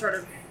 Because we're sort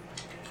of.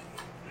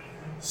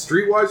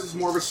 Streetwise is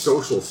more of a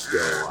social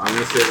skill. I'm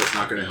going to say that's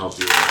not going to help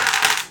you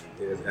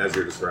as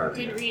you're describing.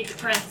 Didn't read the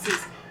parentheses.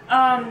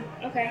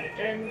 Okay,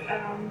 then,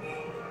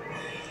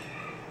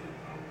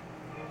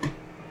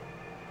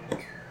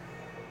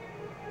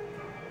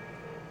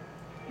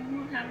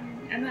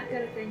 I'm not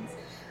good at things.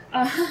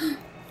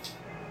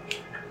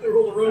 They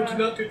roll around to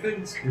not do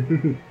things.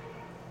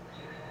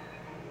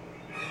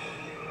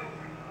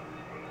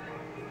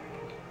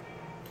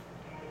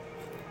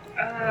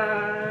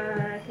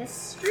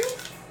 History?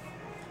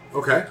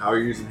 Okay, how are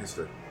you using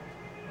history?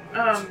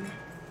 I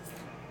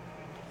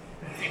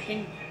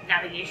think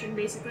navigation,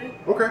 basically.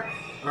 Okay,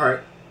 all right.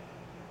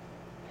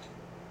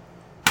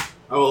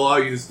 I will allow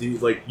you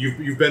to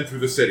you've been through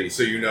the city,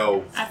 so you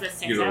know. As it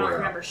stands, You know I don't where.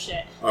 remember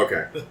shit.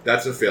 Okay,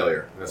 that's a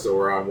failure. So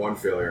we're on 1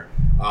 failure.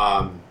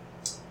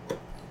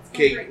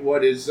 Kate,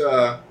 what is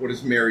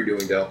Mary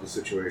doing to help the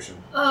situation?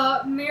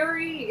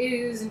 Mary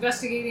is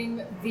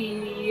investigating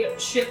the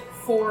ship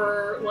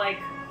for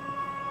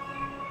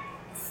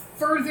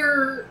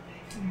further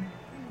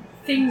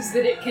things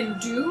that it can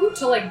do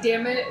to like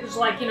damage,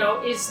 like, you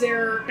know, is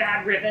there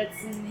Bad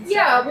rivets and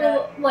yeah, stuff like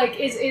well, like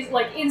is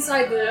like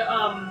inside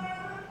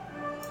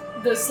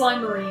the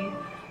slime marine,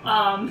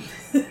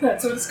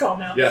 that's what it's called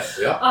now. Yes.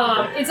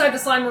 Yeah. Inside the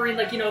slime marine,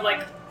 like, you know,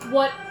 like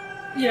what,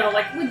 you know,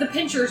 like with the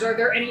pinchers, are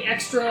there any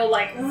extra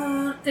like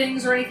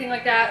things or anything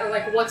like that, or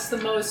like what's the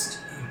most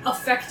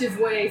effective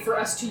way for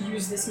us to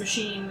use this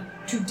machine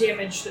to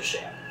damage the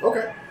ship?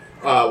 Okay.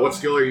 What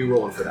skill are you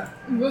rolling for that?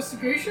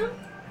 Investigation?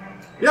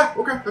 Yeah.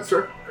 Okay. That's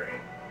fair.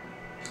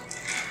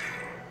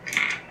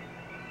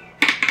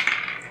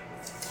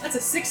 That's a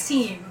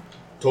 16.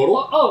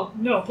 Total. Oh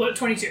no,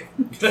 22.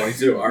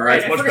 22. All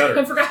right. much better.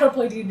 I forgot how to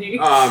play D&D.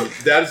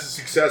 That is a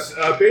success.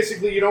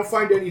 Basically, you don't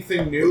find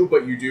anything new,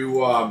 but you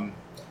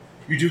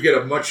do get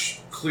a much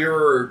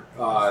clearer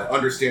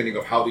understanding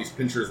of how these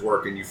pinchers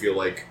work, and you feel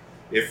like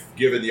if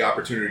given the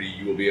opportunity,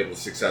 you will be able to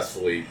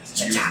successfully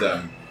use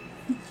them,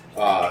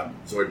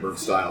 Zoidberg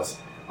styles.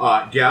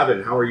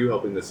 Gavin, how are you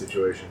helping this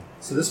situation?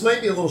 So this might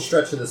be a little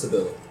stretch of this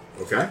ability,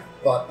 Okay.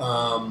 but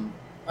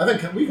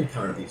we've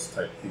encountered these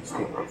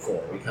people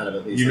before. We kind of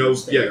at least You know,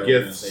 understand yeah, their gift,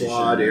 organization.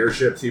 slot,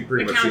 airships. You've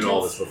pretty much seen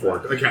all this before.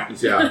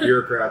 Accountants, yeah,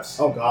 bureaucrats.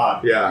 Oh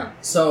God. Yeah,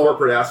 So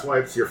corporate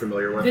asswipes. You're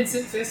familiar with.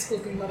 Vincent Fisk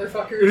looking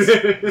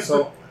motherfuckers.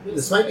 So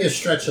this might be a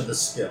stretch of the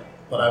skill,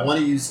 but I want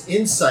to use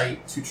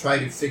insight to try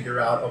to figure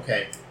out,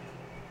 okay,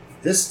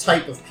 this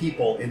type of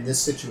people in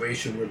this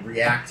situation would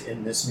react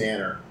in this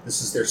manner.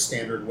 This is their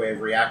standard way of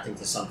reacting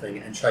to something,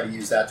 and try to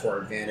use that to our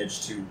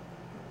advantage to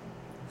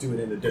do it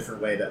in a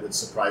different way that would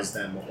surprise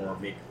them or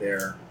make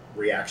their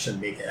reaction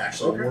make it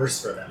actually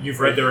worse for them. You've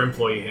read their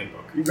employee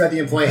handbook. You read the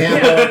employee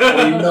handbook,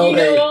 or you know you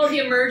they... know all the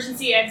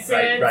emergency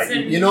exits. Right.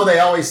 And You know they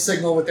always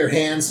signal with their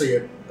hands, so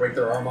you break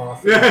their arm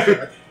off. Maybe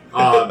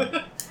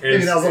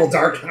that was a little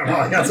dark. I don't know.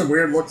 I got some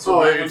weird looks.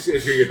 Oh, it's gonna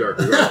get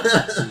darker.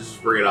 Just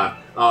bring it on.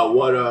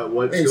 What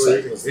skill?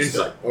 Insight was the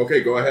Insight.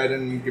 Okay, go ahead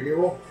and give me a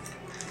roll.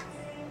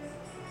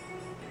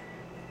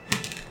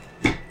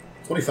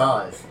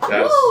 25.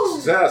 That's Woo!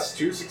 success.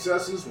 2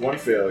 successes, 1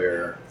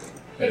 failure.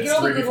 Yeah, And get it's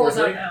all the 3 good before rolls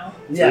out 3? now.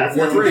 Yeah, Two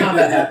before when three.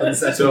 combat happens,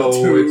 that's So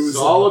when the twos. it's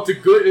all up to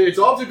good. It's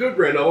all up to good,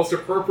 Brandon. Almost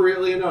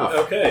appropriately enough.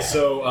 Okay,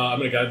 so I'm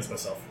going to guidance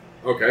myself.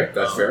 Okay,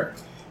 that's fair.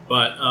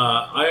 But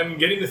I am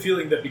getting the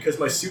feeling that because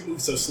my suit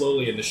moves so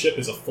slowly and the ship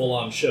is a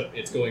full-on ship,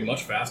 it's going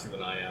much faster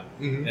than I am.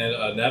 Mhm.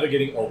 And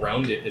navigating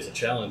around it is a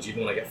challenge,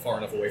 even when I get far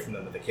enough away from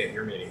them that they can't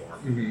hear me anymore.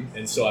 Mm-hmm.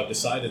 And so I've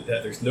decided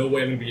that there's no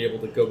way I'm going to be able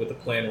to go with the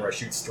plan where I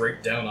shoot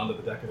straight down onto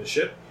the deck of the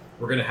ship.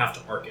 We're going to have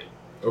to arc it.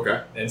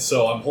 Okay. And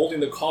so I'm holding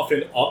the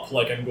coffin up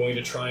like I'm going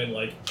to try and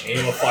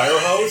aim a fire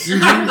hose.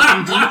 And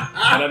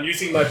I'm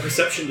using my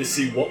perception to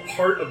see what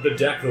part of the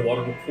deck the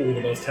water will pool the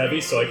most heavy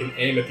so I can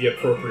aim at the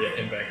appropriate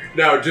embankment.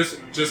 Now,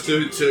 just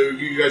to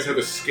you guys have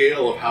a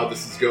scale of how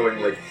this is going.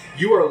 Like,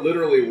 you are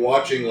literally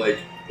watching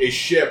a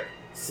ship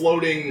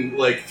floating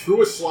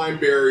through a slime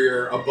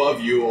barrier above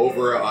you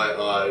over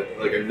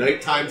a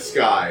nighttime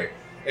sky,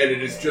 and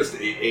it is just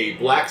a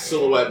black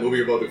silhouette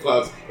moving above the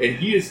clouds, and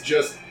he is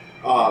just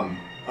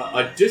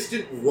a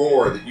distant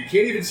roar that you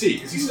can't even see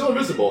because he's still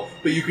invisible,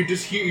 but you could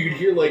just hear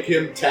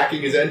him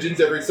tacking his engines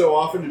every so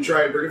often to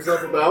try and bring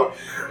himself about.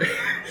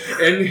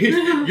 And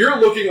you're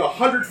looking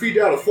 100 feet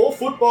down, a full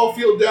football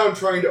field down,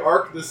 trying to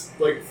arc this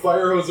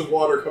fire hose of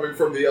water coming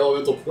from the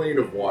elemental plane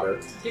of water.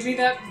 Give me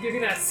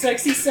that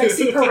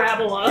sexy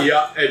parabola.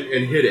 Yeah,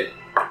 and hit it.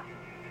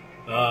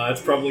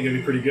 That's probably going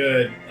to be pretty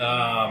good.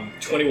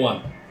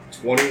 21.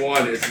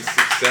 21 is a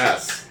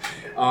success.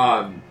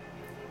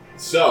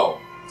 So.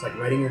 It's like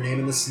writing your name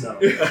in the snow.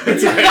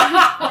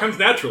 It comes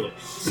naturally.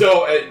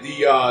 So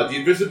the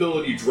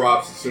invisibility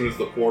drops as soon as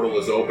the portal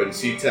is open.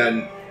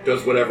 C10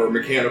 does whatever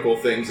mechanical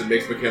things and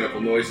makes mechanical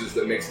noises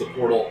that makes the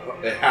portal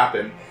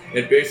happen.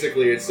 And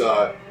basically, it's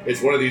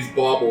one of these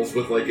baubles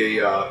with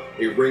a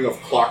ring of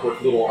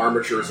clockwork little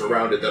armatures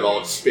around it that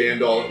all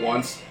expand all at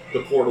once.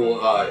 The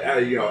portal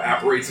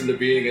apparates into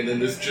being, and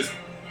then this just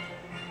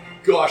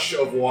gush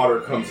of water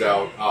comes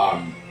out,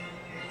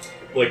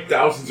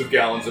 thousands of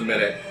gallons a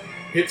minute.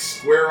 Hits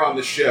square on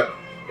the ship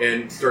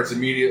and starts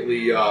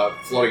immediately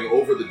flooding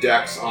over the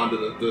decks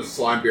onto the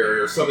slime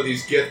barrier. Some of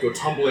these Gith go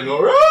tumbling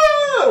over.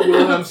 Ah!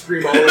 Wilhelm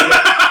scream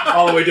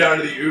all the way down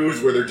to the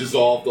ooze, where they're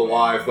dissolved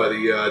alive by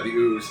the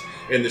ooze.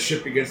 And the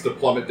ship begins to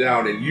plummet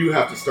down, and you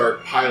have to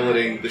start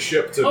piloting the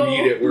ship to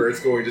meet it where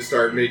it's going to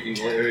start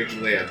making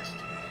land.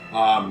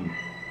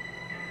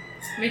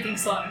 Making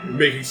slime.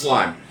 Making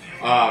slime.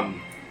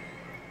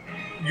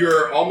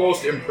 You're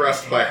almost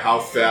impressed by how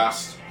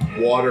fast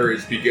water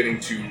is beginning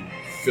to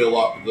fill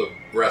up the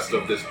rest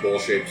of this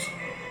bowl-shaped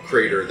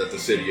crater that the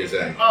city is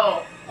in.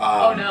 Oh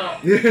no.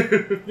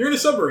 You're in a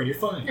submarine, you're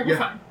fine. Yeah, we're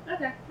fine.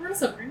 Okay, we're in a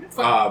submarine. It's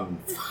fine.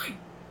 It's fine.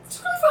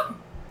 It's really fine.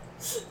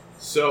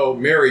 So,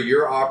 Mary,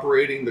 you're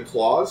operating the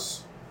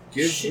claws.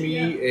 Give Shit, me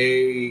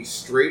a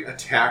straight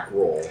attack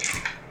roll.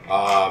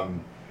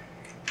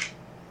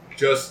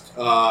 Just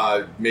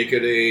make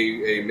it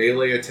a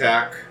melee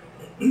attack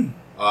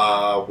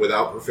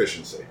without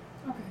proficiency.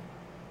 Okay.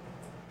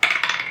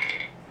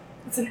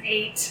 It's an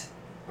 8.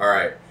 All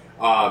right.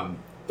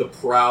 the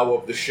prow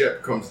of the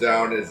ship comes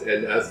down as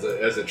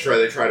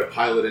they try to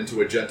pilot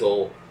into a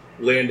gentle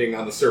landing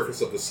on the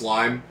surface of the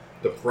slime.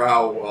 The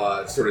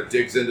prow sort of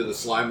digs into the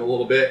slime a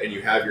little bit, and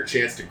you have your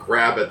chance to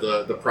grab at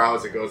the prow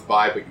as it goes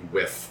by, but you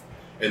whiff,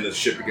 and the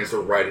ship begins to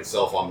right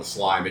itself on the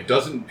slime. It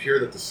doesn't appear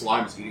that the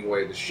slime is eating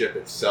away the ship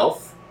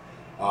itself,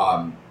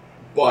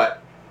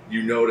 but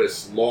you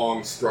notice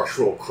long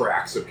structural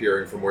cracks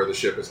appearing from where the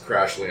ship has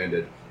crash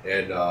landed,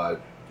 and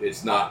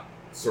it's not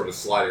sort of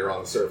sliding around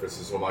the surface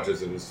as much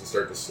as it is to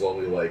start to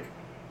slowly, like,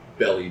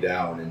 belly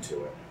down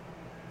into it.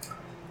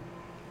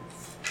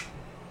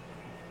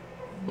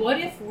 What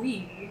if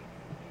we...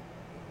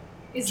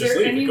 Is Just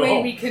there leave any and go way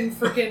home. we can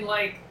freaking,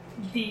 like,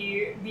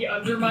 the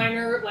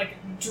Underminer, like,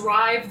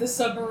 drive the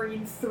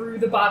submarine through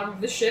the bottom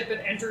of the ship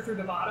and enter through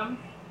the bottom?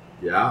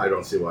 Yeah, I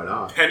don't see why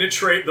not.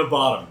 Penetrate the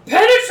bottom.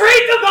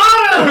 Penetrate the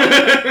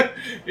bottom!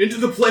 Into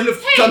the plane of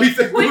Hey, tummy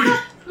thick booty.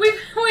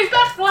 we've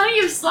got plenty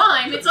of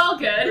slime. It's all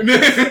good.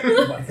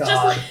 Oh my Just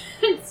god. like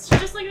it's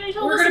just like they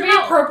told We're us gonna be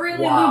about.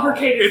 appropriately Wow.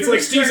 lubricated. It's for like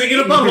this sneezing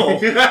journey. in a bubble.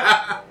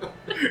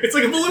 It's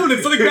like a balloon.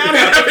 It's something bad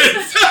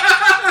happens.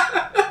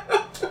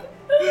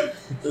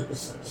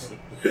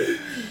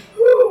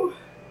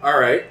 All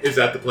right, is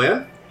that the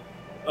plan?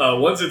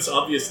 Once it's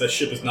obvious that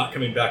ship is not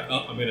coming back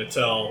up, I'm going to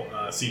tell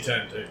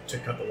C10 to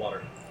cut the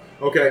water.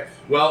 Okay.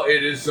 Well,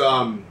 it is.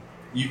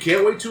 You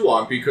can't wait too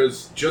long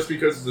because just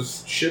because the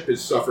ship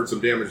has suffered some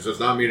damage does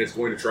not mean it's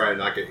going to try and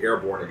not get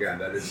airborne again.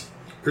 That is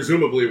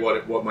presumably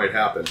what might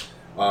happen.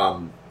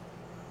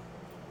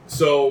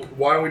 So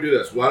why don't we do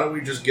this? Why don't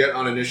we just get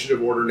on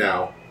initiative order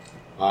now,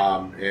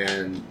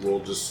 and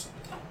we'll just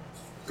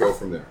go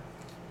from there.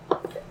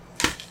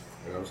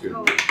 And I was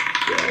going to.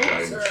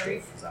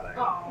 Sorry.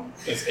 Oh,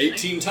 That's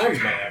 18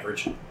 times my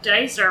average.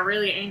 Dice are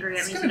really angry at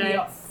it's me gonna be today.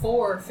 a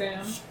 4,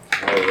 fam.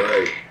 All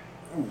right.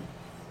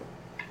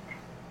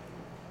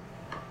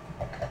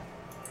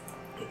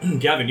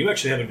 Gavin, you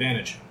actually have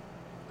advantage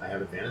I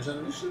have advantage on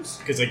initiatives?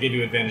 because I gave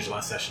you advantage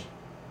last session.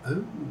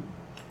 Oh.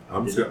 I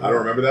don't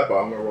remember that, but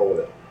I'm going to roll with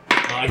it.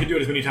 I can do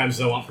it as many times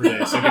as I want per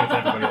day, so I give it to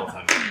everybody all the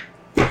time.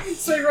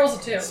 So he rolls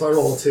a 2. So I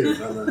roll a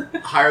 2.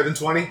 Higher than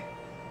 20?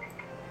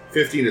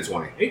 15 to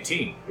 20.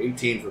 18.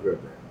 18 for good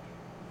brand.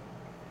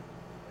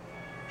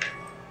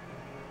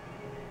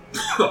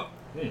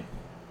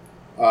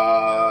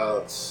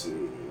 Let's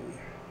see.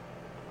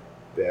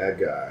 Bad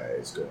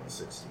guys going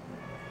 16.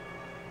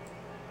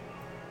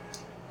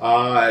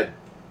 10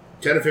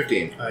 to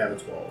 15. I have a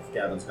 12.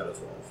 Gavin's got a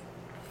 12.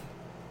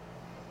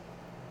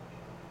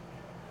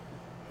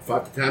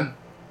 5 to 10.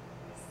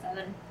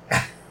 7.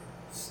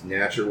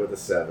 Snatcher with a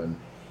 7.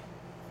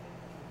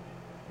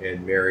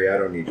 And Mary, I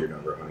don't need your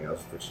number, honey. I'll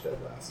just put you dead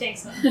last.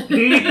 Thanks, man.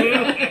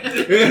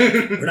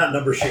 We're not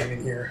number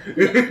shaming here.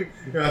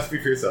 No,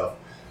 speak for yourself.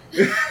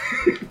 You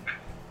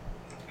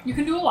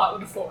can do a lot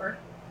with a 4.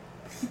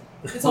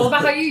 It's all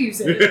about how you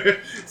use it.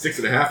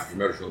 6.5 if you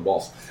measure from the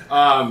balls.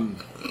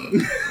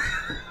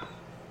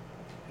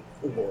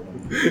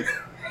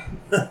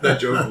 That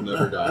joke will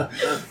never die.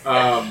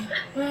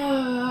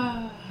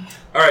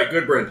 All right,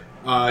 good, Brent.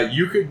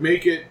 You could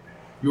make it.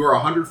 You are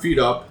 100 feet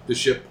up. The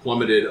ship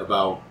plummeted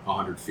about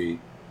 100 feet.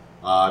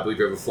 I believe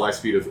you have a fly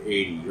speed of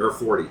 80 or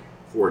 40.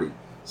 40.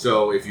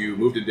 So if you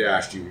moved and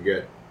dashed, you could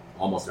get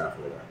almost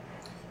halfway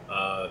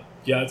there.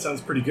 Yeah, it sounds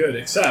pretty good,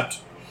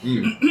 except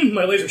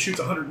my laser shoots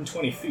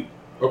 120 feet.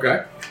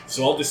 Okay.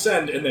 So I'll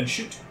descend and then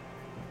shoot.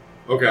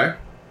 Okay.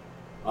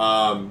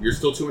 You're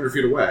still 200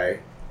 feet away.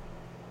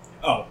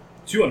 Oh,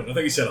 200. I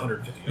thought you said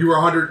 150. You were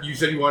 100. You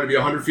said you wanted to be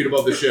 100 feet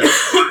above the ship.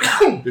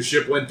 The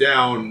ship went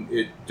down.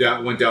 It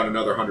went down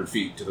another 100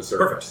 feet to the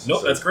surface. Perfect.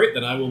 Nope, So- that's great.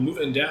 Then I will move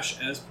and dash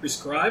as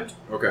prescribed,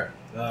 Okay.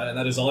 and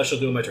that is all I shall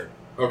do on my turn.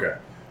 Okay.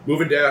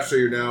 Move and dash. So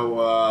you're now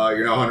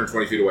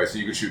 120 feet away. So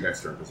you can shoot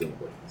next turn,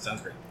 presumably.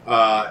 Sounds great.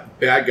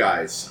 Bad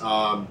guys.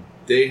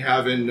 They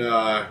haven't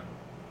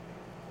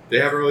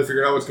really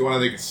figured out what's going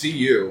on. They can see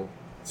you,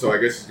 so I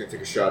guess he's gonna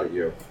take a shot at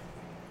you.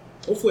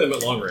 Hopefully I'm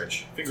at long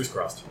range. Fingers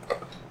crossed.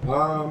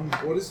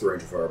 What is the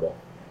range of fireball?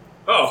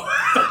 Oh!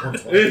 I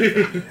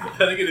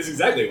think it is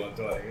exactly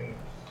 120. I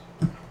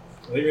think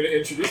I'm going to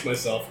introduce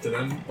myself to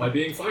them by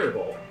being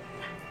Fireball.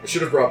 I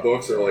should have brought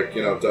books or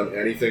done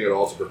anything at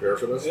all to prepare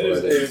for this. It But I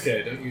is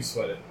didn't. okay, don't you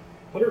sweat it.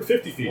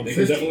 150 feet, they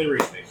can 150. definitely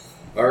reach me.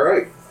 All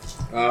right,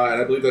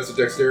 and I believe that's a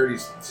dexterity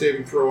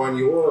saving throw on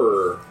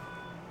your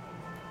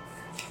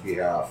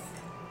behalf.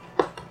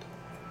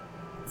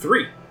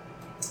 3.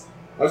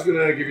 I was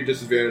gonna give you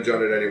disadvantage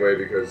on it anyway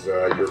because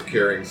you're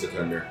carrying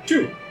Satender.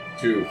 2.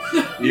 2,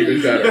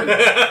 even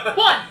better.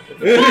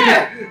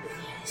 1.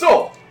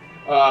 So,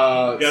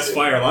 Yes,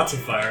 fire, lots of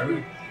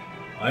fire.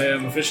 I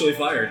am officially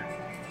fired.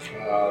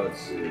 let's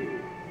see.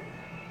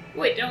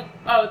 Wait, don't.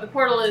 Oh, the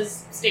portal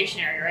is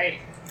stationary, right?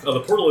 Oh,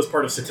 the portal is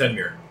part of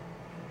Satenmir.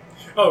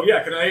 Oh,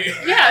 yeah, can I...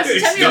 Yeah,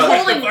 It's Satenmir's not-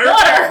 holding Fire-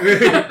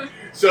 water.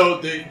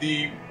 So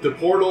the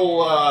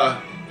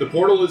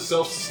portal is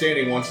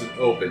self-sustaining once it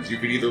opens. You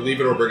could either leave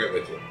it or bring it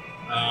with you.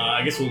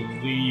 I guess we'll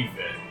leave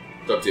it.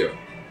 It's up to you.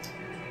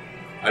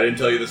 I didn't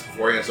tell you this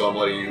beforehand, so I'm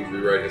letting you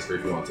rewrite history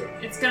if you want to.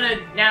 It's gonna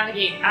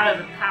navigate out of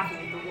the path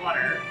of the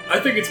water. I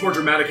think it's more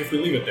dramatic if we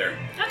leave it there.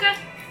 Okay.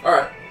 All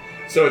right.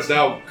 So it's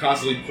now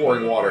constantly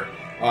pouring water,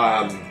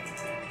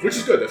 which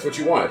is good. That's what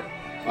you wanted.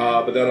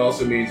 But that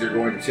also means you're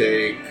going to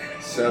take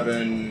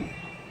 7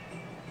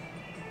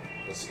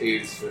 plus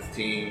 8 is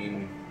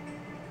 15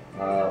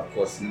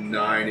 plus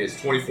 9 is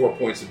 24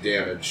 points of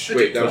damage. I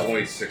Wait, take that was 12.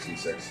 only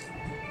 66.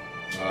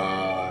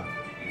 4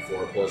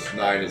 plus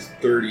 9 is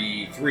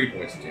 33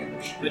 points of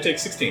damage. I take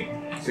 16.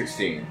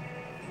 16.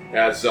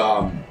 As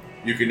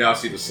you can now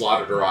see the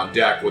Slaughter on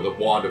deck with a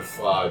wand of,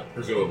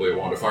 presumably a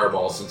wand of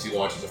fireball, since he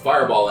launches a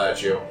fireball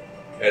at you,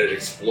 and it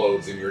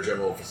explodes in your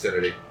general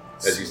vicinity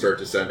as you start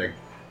descending.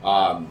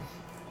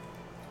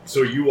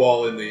 So you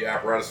all in the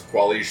apparatus of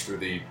Qualish through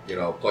the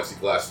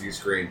plexiglass view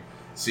screen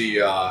see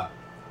the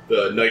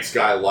night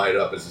sky light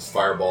up as this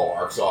fireball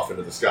arcs off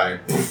into the sky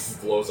and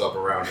blows up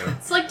around him.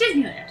 It's like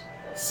Disneyland.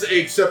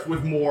 Except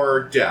with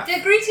more death.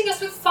 They're greeting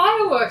us with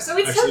fireworks. Oh,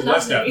 it's Actually, so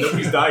less that. lovely.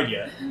 Nobody's died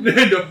yet.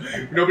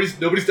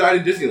 Nobody's died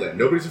in Disneyland.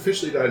 Nobody's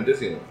officially died in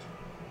Disneyland.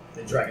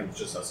 The dragon's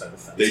just outside the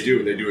fence. They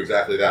do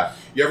exactly that.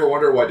 You ever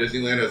wonder why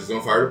Disneyland has its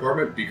own fire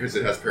department? Because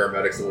it has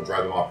paramedics that will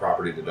drive them off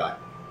property to die.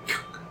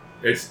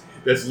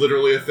 That's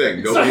literally a thing.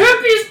 It's the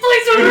happiest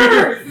place on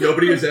earth!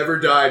 Nobody has ever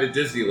died at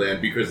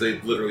Disneyland because they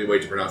literally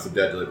wait to pronounce them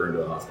dead till they bring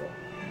them to the hospital.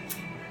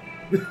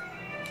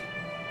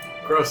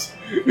 Gross.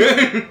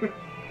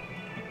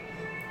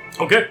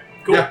 Okay,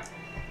 cool. Yeah.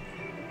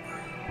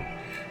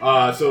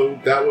 So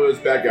that was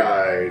bad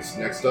guys.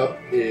 Next up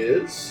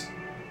is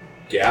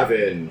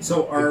Gavin.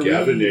 So are the we,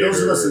 Gavinator.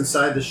 those of us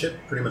inside the ship,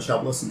 pretty much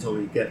helpless until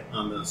we get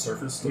on the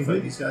surface to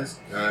fight these guys?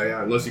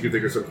 Yeah, unless you can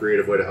think of some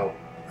creative way to help.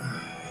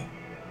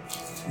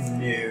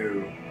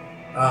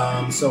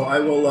 No. So I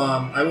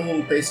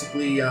will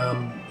basically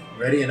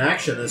ready in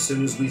action as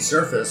soon as we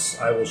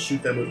surface. I will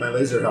shoot them with my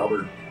laser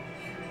halberd.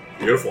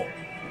 Beautiful.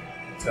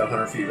 It's got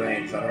 100 feet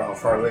range. I don't know how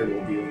far away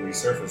we'll be when we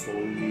surface. Will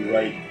we be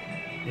right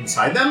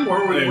inside them,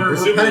 or we're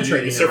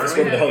penetrating you them? surface aren't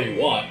we? whatever the hell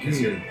you want because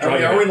you're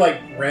driving Are we it.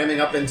 like ramming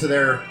up into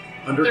their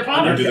Their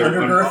bottom.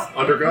 undergirth?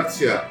 Underguts,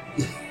 yeah.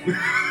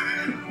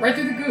 Right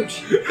through the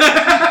gooch.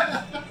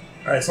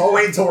 All right, so I'll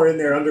wait until we're in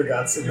their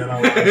underguts, and then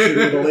I'll shoot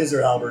with a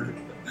laser halberd.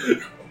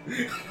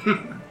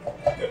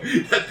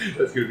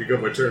 That's going to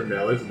become a term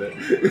now, isn't it?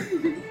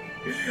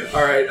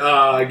 All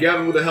right,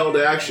 Gavin with a held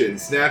action,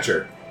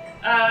 Snatcher.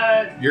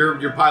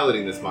 You're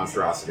piloting this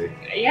monstrosity.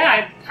 Yeah,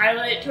 I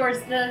pilot it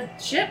towards the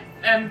ship.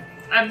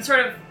 I'm sort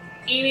of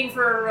aiming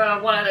for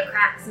one of the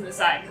cracks in the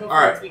side. Go for All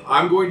right, its weak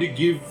I'm going to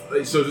give.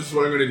 So this is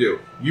what I'm going to do.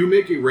 You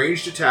make a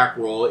ranged attack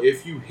roll.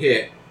 If you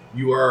hit,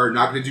 you are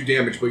not going to do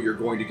damage, but you're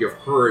going to give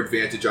her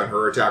advantage on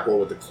her attack roll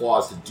with the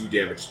claws to do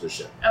damage to the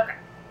ship. Okay.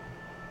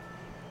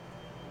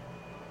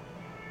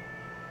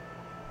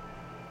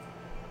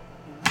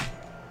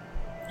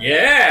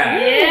 Yeah!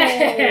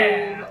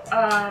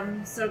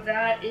 Yeah. So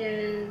that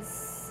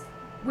is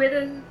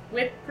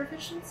with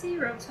proficiency.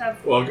 Rogues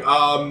have. Well,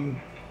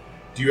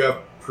 do you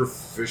have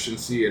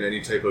proficiency in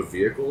any type of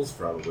vehicles?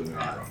 Probably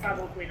not.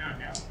 Probably not.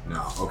 No.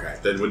 No. Okay,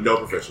 then with no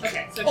proficiency.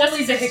 Okay. So just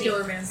Only a 16.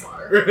 vehicular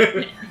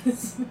manslaughter.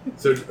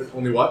 So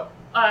only what?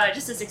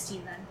 Just a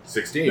 16 then.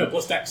 16. No,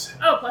 plus dex.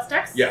 Oh, plus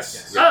dex.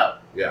 Yes. Oh,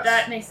 Yes.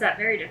 that makes that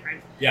very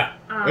different. Yeah.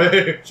 Um,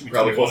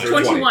 Probably closer to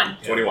 21.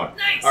 21.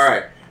 Nice. All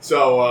right.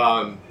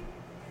 So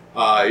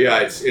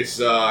yeah, it's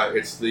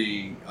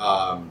the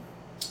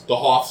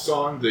Hoff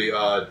song, the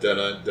dun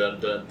dun dun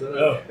dun dun.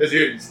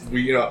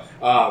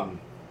 Oh.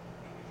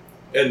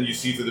 And you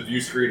see through the view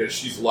screen as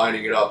she's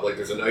lining it up, like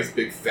there's a nice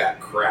big fat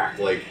crack,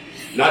 like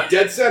not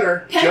dead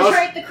center,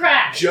 Penetrate the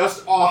crack.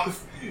 just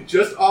off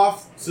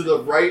to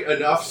the right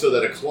enough so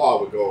that a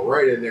claw would go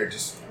right in there,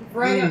 just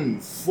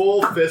Right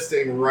full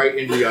fisting right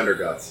into the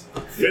underguts.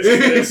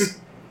 This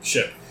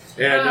ship.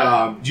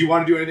 And do you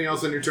want to do anything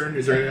else on your turn?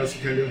 Is there anything else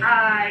you can do?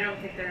 I don't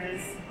think there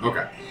is.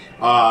 Okay.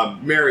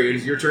 Mary, it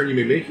is your turn. You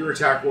may make your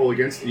attack roll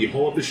against the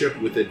hull of the ship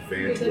with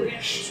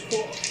advantage.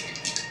 Cool.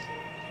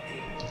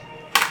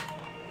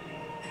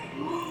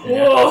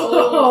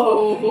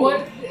 Whoa!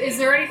 What is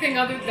there anything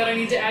other that I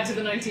need to add to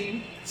the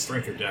 19?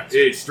 Strength or dex.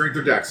 It's strength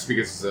or dex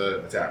because it's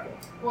an attack roll.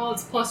 Well,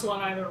 it's +1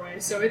 either way,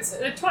 so it's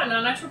a 20, not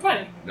an extra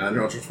 20. Not an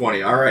ultra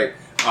 20. All right.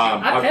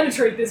 I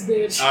penetrate this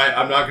bitch.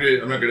 I'm not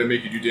gonna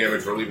make you do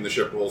damage. We're leaving the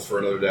ship rolls for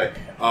another day.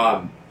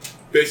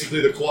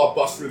 Basically, the claw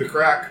busts through the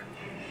crack.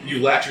 You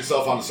latch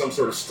yourself onto some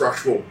sort of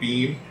structural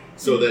beam,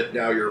 so that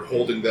now you're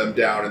holding them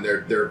down, and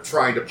they're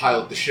trying to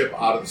pilot the ship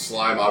out of the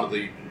slime, out of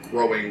the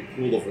growing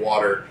pool of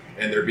water,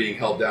 and they're being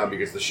held down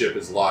because the ship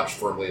is lodged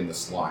firmly in the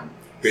slime,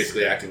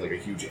 basically acting like a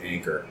huge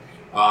anchor.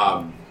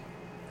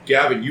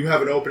 Gavin, you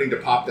have an opening to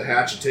pop the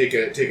hatch and take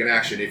an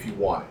action if you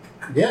want it.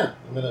 Yeah,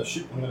 I'm gonna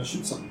shoot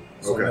something.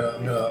 So Okay.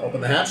 I'm gonna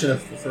open the hatch, and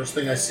if the first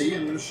thing I see,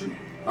 I'm gonna shoot.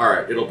 All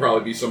right, it'll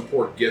probably be some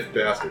poor gift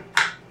bastard.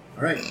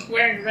 All right.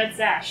 Wearing a red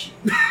sash.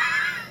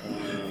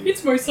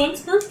 It's my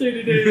son's birthday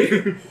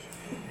today.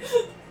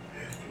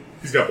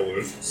 He's got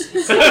balloons.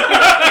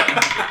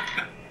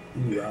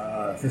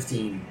 Ooh,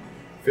 15.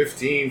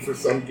 15 for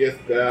some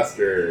gift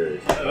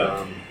bastard.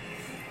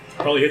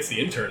 Probably hits the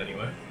intern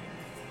anyway.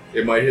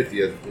 It might hit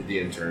the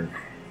intern.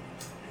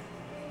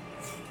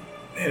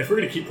 And if we're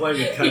going to keep playing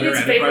with He Chimera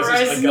gets Enterprises,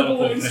 vaporized I've and the got to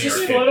play balloons Penny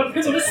just Arcade float up at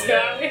into some the point.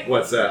 sky.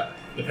 What's that?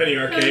 The Penny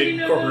Arcade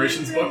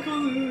Corporations book.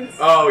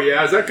 Oh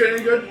yeah, is that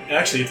any good?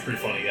 Actually, it's pretty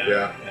funny, yeah.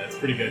 Yeah. It's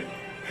pretty good.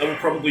 I would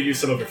probably use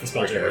some of it for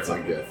spell Okay, check. that's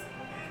not good.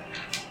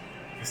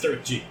 Let's start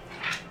with G.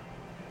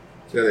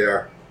 There they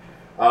are.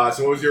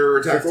 So what was your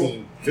attack roll?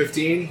 15.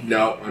 15?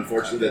 No,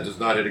 unfortunately, that does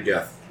not hit a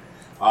Geth.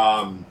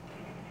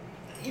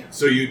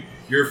 So you're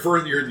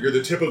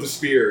the tip of the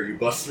spear. You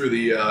bust through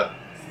the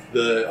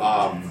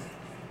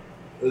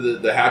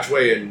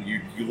hatchway, and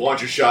you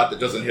launch a shot that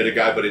doesn't hit a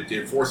guy, but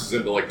it forces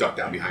him to like duck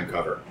down behind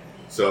cover.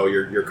 So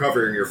you're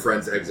covering your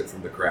friend's exit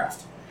from the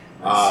craft.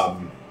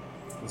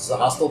 This is a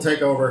hostile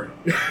takeover.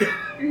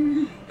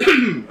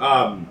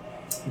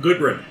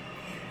 Goodbrin.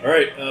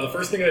 Alright, the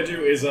first thing I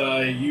do is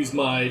I use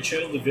my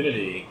Channel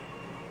Divinity,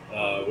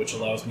 which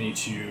allows me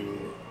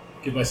to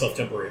give myself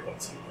temporary hit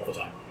points all the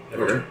time.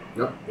 Every turn,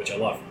 Yep. which I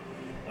love.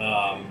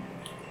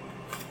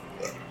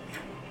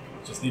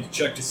 Just need to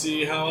check to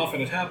see how often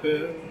it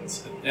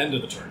happens. End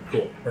of the turn.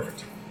 Cool.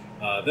 Perfect.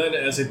 Then,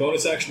 as a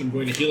bonus action, I'm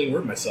going to Healing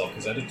Word myself,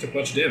 because I just took a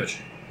bunch of damage.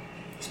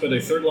 Spend a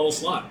 3rd level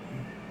slot.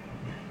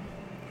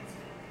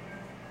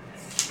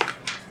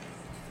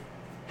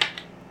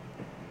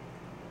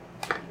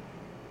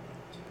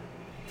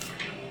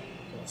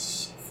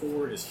 Plus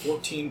 4 is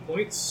 14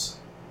 points.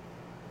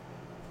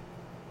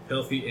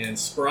 Healthy and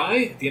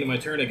spry. At the end of my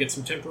turn, I get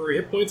some temporary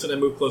hit points, and I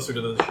move closer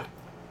to the ship.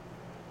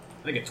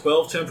 I get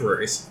 12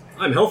 temporaries.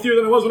 I'm healthier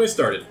than I was when I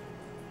started.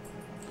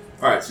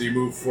 Alright, so you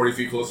move 40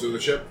 feet closer to the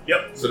ship?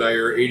 Yep. So now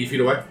you're 80 feet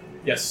away?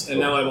 Yes, and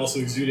now I'm also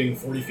exuding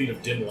 40 feet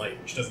of dim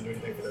light, which doesn't do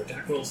anything for their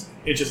attack rolls.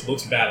 It just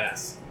looks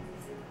badass.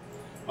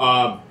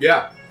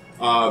 Yeah.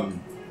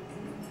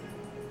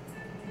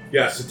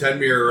 Yeah, so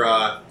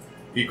Tenmir,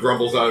 he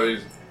grumbles out,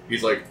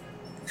 he's like,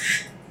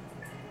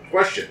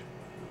 question.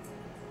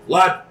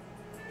 Lad,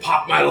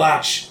 pop my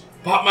latch,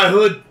 pop my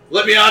hood,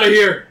 let me out of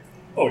here.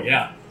 Oh,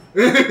 yeah.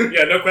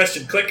 Yeah, no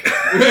question. Click.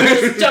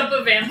 Just dump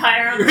a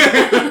vampire on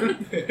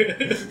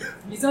the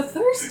He's a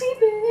thirsty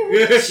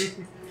bitch.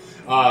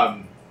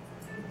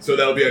 So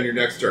that'll be on your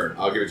next turn.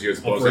 I'll give it to you as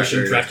a bonus action. Operation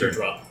on your next Tractor turn.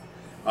 Drop.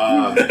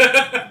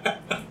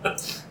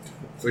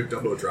 It's like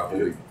Dumbo Drop.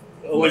 Only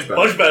Always much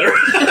much better.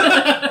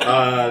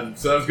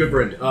 so that was good,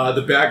 Bryn.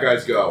 The bad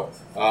guys go.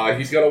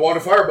 He's got a wand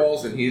of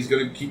fireballs, and he's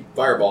going to keep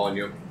fireballing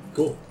you.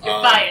 Cool.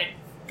 You're fired.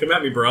 Come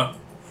at me, bruh.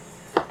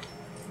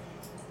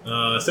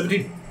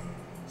 17.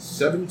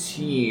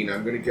 17.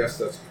 I'm going to guess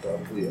that's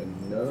probably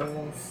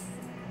enough.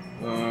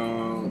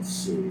 Let's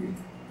see.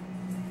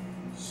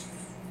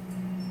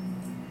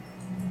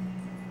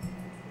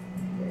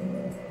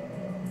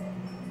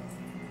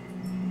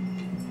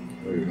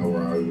 I don't even know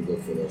where I would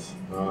look for this.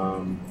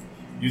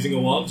 Using a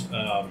wand,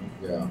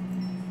 Yeah.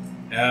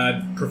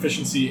 add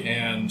proficiency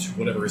and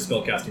whatever his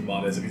spellcasting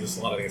mod is. If he's a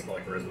slot, I think it's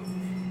probably charisma.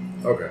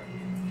 Okay.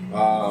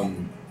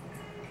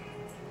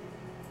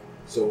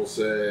 So we'll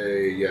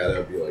say, yeah, that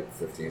would be like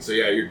 15. So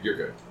yeah, you're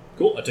good.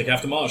 Cool. I take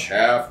half damage.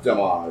 Half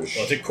damage.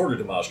 Well, I take quarter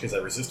damage because I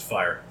resist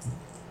fire.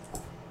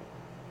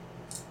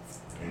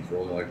 He's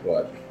rolling like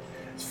what?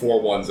 It's 4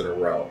 ones in a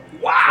row.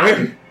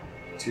 Wow!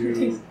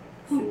 2,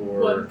 4,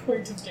 1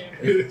 point of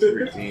damage.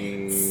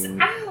 13.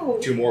 Ow!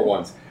 2 more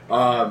ones.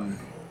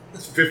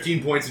 It's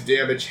 15 points of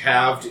damage.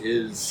 Halved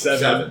is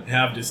 7.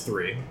 Halved is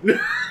 3.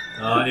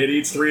 It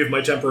eats 3 of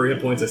my temporary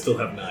hit points. I still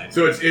have 9.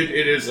 So it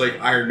is like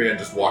Iron Man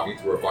just walking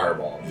through a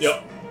fireball.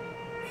 Yep.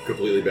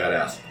 Completely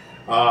badass.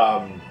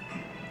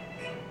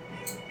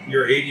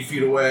 You're 80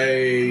 feet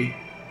away.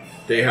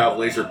 They have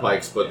laser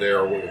pikes, but they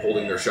are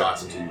holding their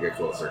shots until you get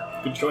closer.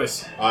 Good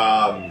choice.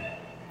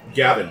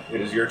 Gavin,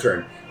 it is your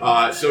turn.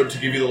 So to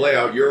give you the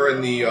layout, you're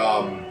in the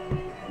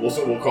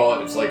we'll call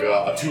it. It's like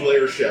a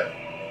 2-layer ship,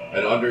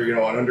 an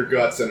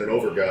underguts and an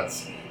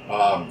overguts.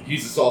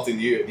 He's assaulting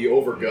the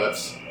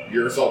overguts.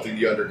 You're assaulting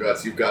the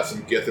underguts. You've got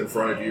some Gith in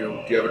front of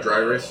you. Do you have a dry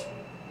race?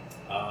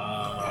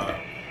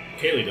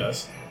 Kaylee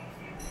does.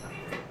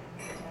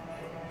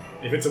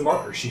 If it's a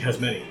marker, she has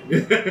many.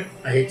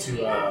 I hate to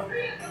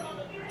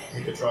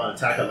draw an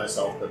attack on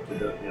myself, but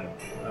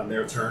on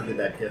their turn, did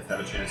that Gith have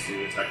a chance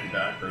to attack me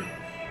back? Or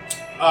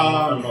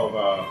I don't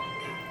know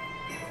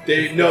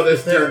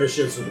if their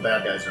initiatives with the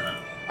bad guys or not.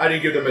 I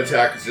didn't give them an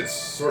attack because it's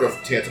sort of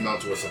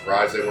tantamount to a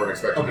surprise. They weren't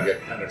expecting to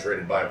get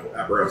penetrated by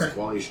apparatus.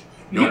 Okay.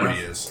 Nobody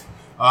is.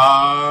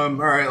 All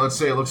right, let's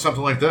say it looks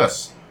something like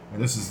this.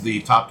 And this is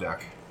the top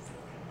deck.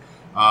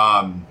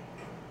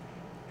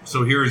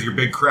 So here is your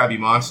big crabby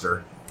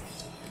monster.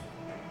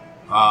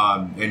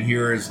 And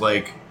here is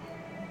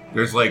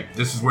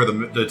this is where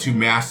the 2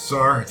 masts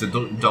are. It's a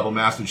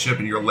double-masted ship,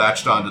 and you're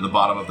latched onto the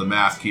bottom of the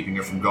mast, keeping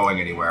it from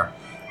going anywhere.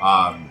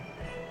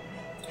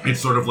 It's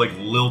sort of like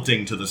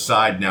lilting to the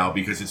side now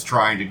because it's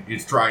trying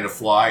to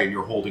fly, and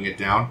you're holding it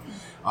down.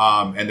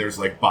 And there's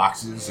like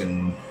boxes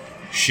and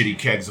shitty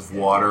kegs of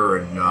water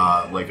and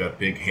like a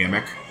big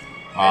hammock.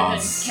 And then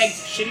kegs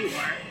of shitty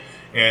water.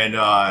 And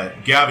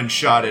Gavin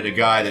shot at a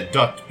guy that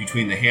ducked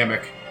between the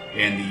hammock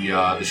and the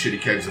shitty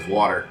kegs of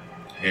water.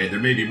 And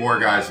there may be more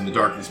guys in the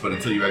darkness, but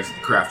until you exit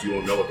the craft, you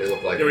won't know what they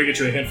look like. Can we get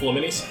you a handful of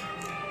minis?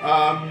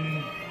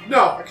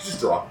 Just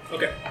draw.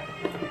 Okay.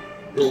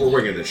 We're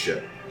winging this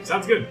shit.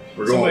 Sounds good.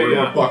 We're going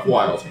buck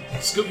wild.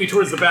 Scoop me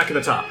towards the back of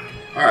the top.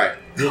 All right.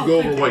 We'll go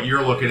over what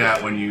you're looking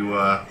at when you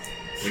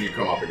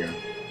come up again.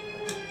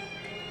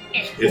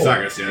 It's not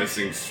gonna stand. This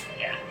thing's.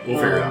 Yeah. We'll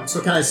figure it out. So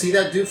can I see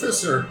that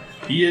doofus or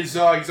He's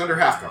under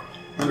half cover.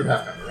 under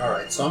half cover? All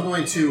right. So I'm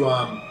going to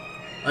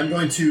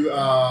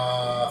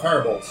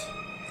firebolt.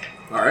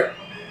 All right.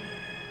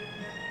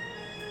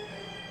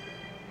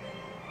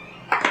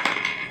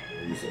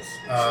 We'll use this.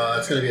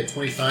 It's going to be a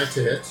 25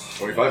 to hit.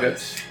 25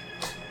 hits.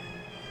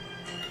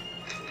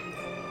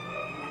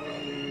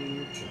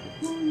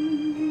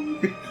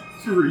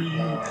 Three.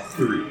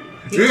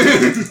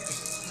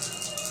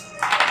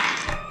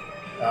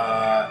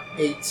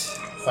 8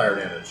 fire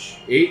damage.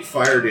 8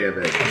 fire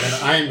damage. And then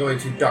I am going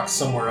to duck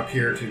somewhere up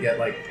here to get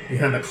like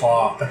behind the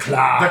claw. The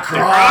claw. The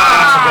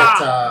claw!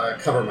 To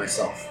get cover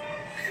myself.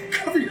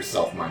 Cover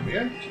yourself, my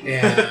man.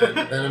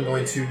 And then I'm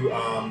going to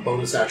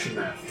bonus action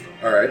math.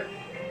 All right.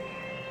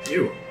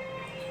 You.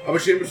 How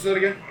much damage was that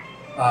again?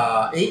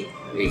 8.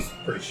 8.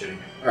 Pretty shitty.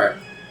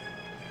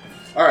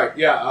 All right.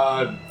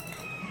 Yeah.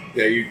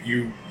 Yeah.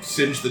 You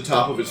singe the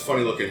top of his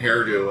funny-looking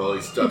hairdo while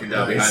he's ducking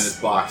down Nice. behind this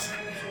box.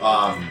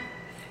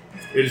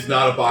 It is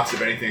not a box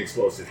of anything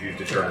explosive. You've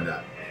determined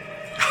that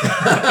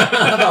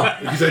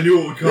because I knew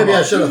it would come. Maybe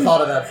I up. should have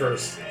thought of that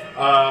first.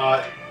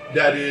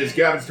 That is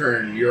Gavin's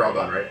turn. You're all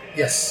done, right?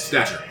 Yes.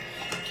 Snatcher.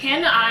 Is the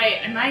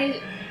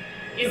Annihilate?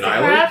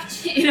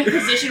 craft in a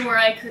position where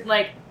I could,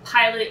 like,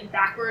 pilot it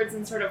backwards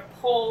and sort of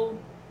pull,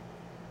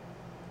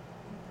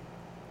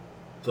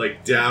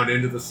 Like down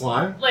into the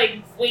slime.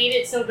 like, weight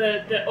it so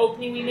the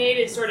opening we made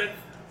is sort of.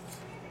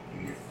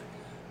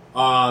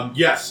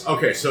 Yes.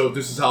 Okay. So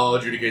this is how I'll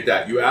adjudicate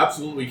that. You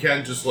absolutely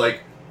can just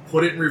like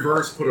put it in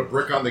reverse, put a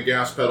brick on the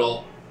gas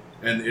pedal,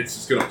 and it's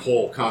just going to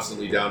pull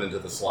constantly down into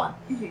the slime.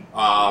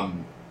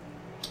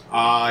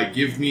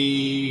 Give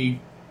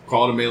me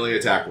call it a melee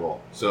attack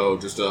roll. So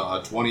just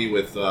a 20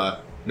 with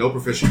no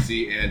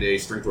proficiency and a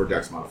strength or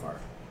dex modifier.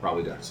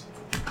 Probably dex.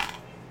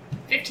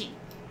 15.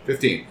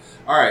 15.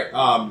 All right.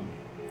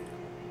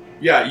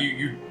 Yeah,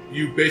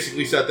 you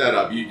basically set that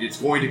up.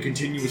 It's going to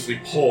continuously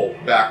pull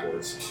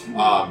backwards.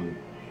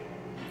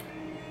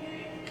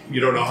 You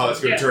don't know how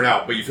that's going to turn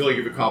out, but you feel like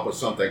you've accomplished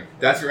something.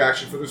 That's your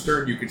action for this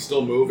turn. You can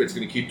still move. It's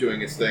going to keep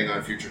doing its thing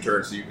on future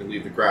turns, so you can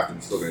leave the craft, and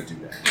it's still going to do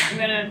that.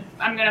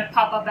 I'm gonna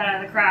pop up out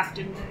of the craft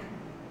and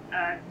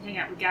hang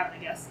out with Gavin,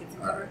 I guess. Get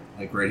some cover.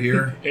 Like right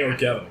here. Hey, we're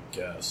Gavin, I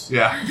guess.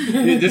 Yeah.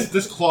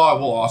 This claw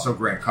will also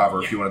grant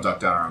cover if you want to duck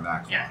down around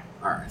that claw. Yeah.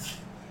 All right.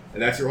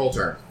 And that's your whole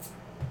turn.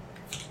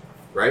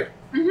 Right?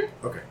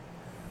 Mm-hmm. Okay.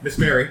 Miss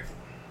Mary,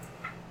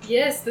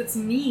 Yes, that's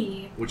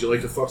me. would you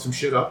like to fuck some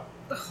shit up?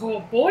 Oh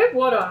boy,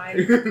 would I.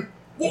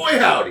 Boy,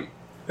 howdy!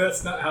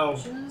 That's not how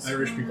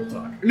Irish people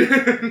talk.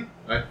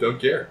 I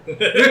don't care.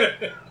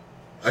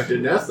 I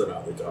didn't ask them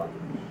how they talk.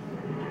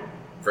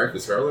 Frankly,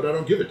 Scarlett, I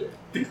don't give a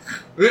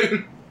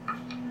damn.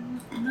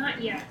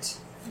 Not yet.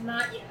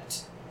 Not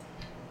yet.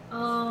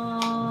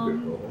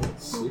 I'm gonna go home and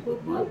sleep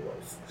with my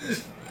wife.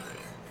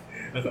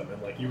 I thought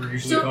meant like you were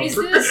usually So home is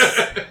for... this...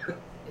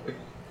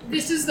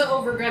 This is the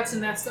overguts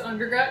and that's the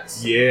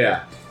underguts?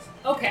 Yeah.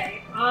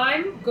 Okay,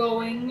 I'm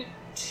going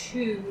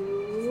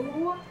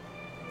to...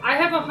 I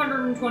have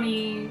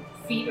 120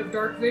 feet of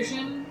dark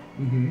vision.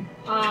 Mm-hmm.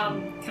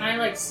 Can I,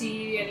 like,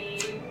 see any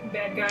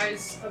bad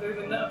guys other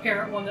than the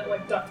apparent one that,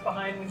 like, ducked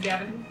behind when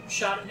Gavin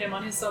shot at him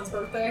on his son's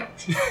birthday?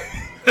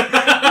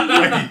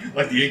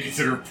 like the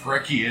inconsiderate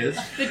prick he is.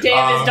 The day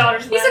of his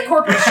daughter's He's wedding. a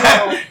corporate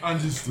shell. On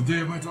just the day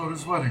of my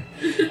daughter's wedding.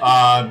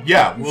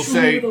 Yeah, we'll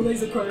say... The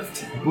laser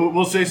craft.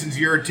 We'll say since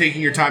you're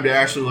taking your time to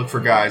actually look for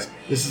guys,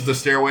 this is the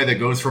stairway that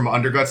goes from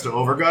underguts to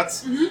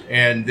overguts,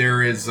 and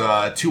there is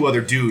 2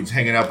 other dudes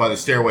hanging out by the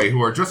stairway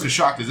who are just as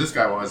shocked as this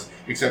guy was,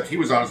 except he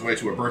was on his way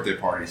to a birthday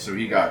party, so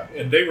he got...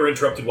 And they were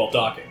interrupted while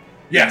docking.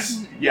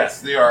 Yes,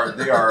 they are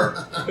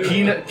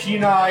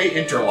keen-eye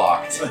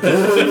interlocked.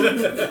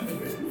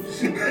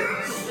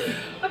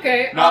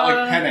 Okay, Not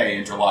like penne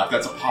interlocked,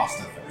 that's a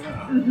pasta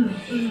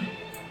thing.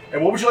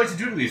 And what would you like to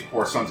do to these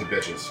poor sons of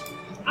bitches?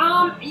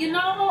 You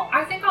know,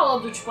 I think I'll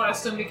Eldritch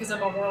Blast him because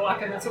I'm a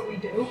warlock and that's what we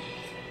do.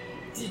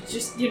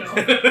 Just, you know.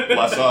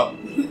 Bless up.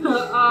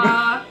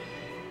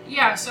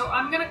 Yeah, so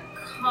I'm gonna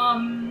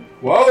come...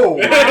 Whoa!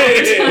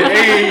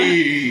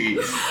 Hey!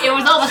 It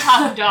was all the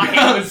talk of docking.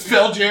 It's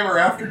Spelljammer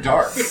After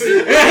Dark.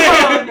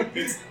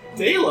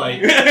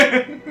 Daylight.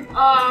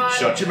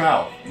 Shut your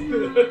mouth.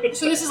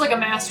 So this is like a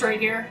mast right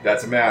here?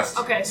 That's a mast.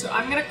 Okay, so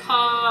I'm gonna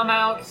come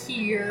out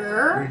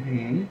here,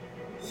 Mm-hmm.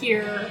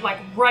 here, like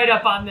right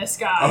up on this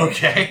guy.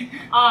 Okay.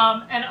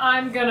 And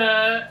I'm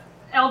gonna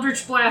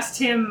Eldritch Blast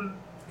him.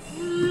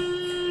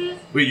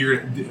 Wait,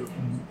 you're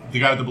the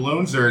guy with the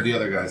balloons or the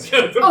other guys?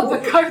 Oh, the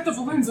guy with the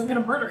balloons, I'm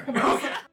gonna murder him.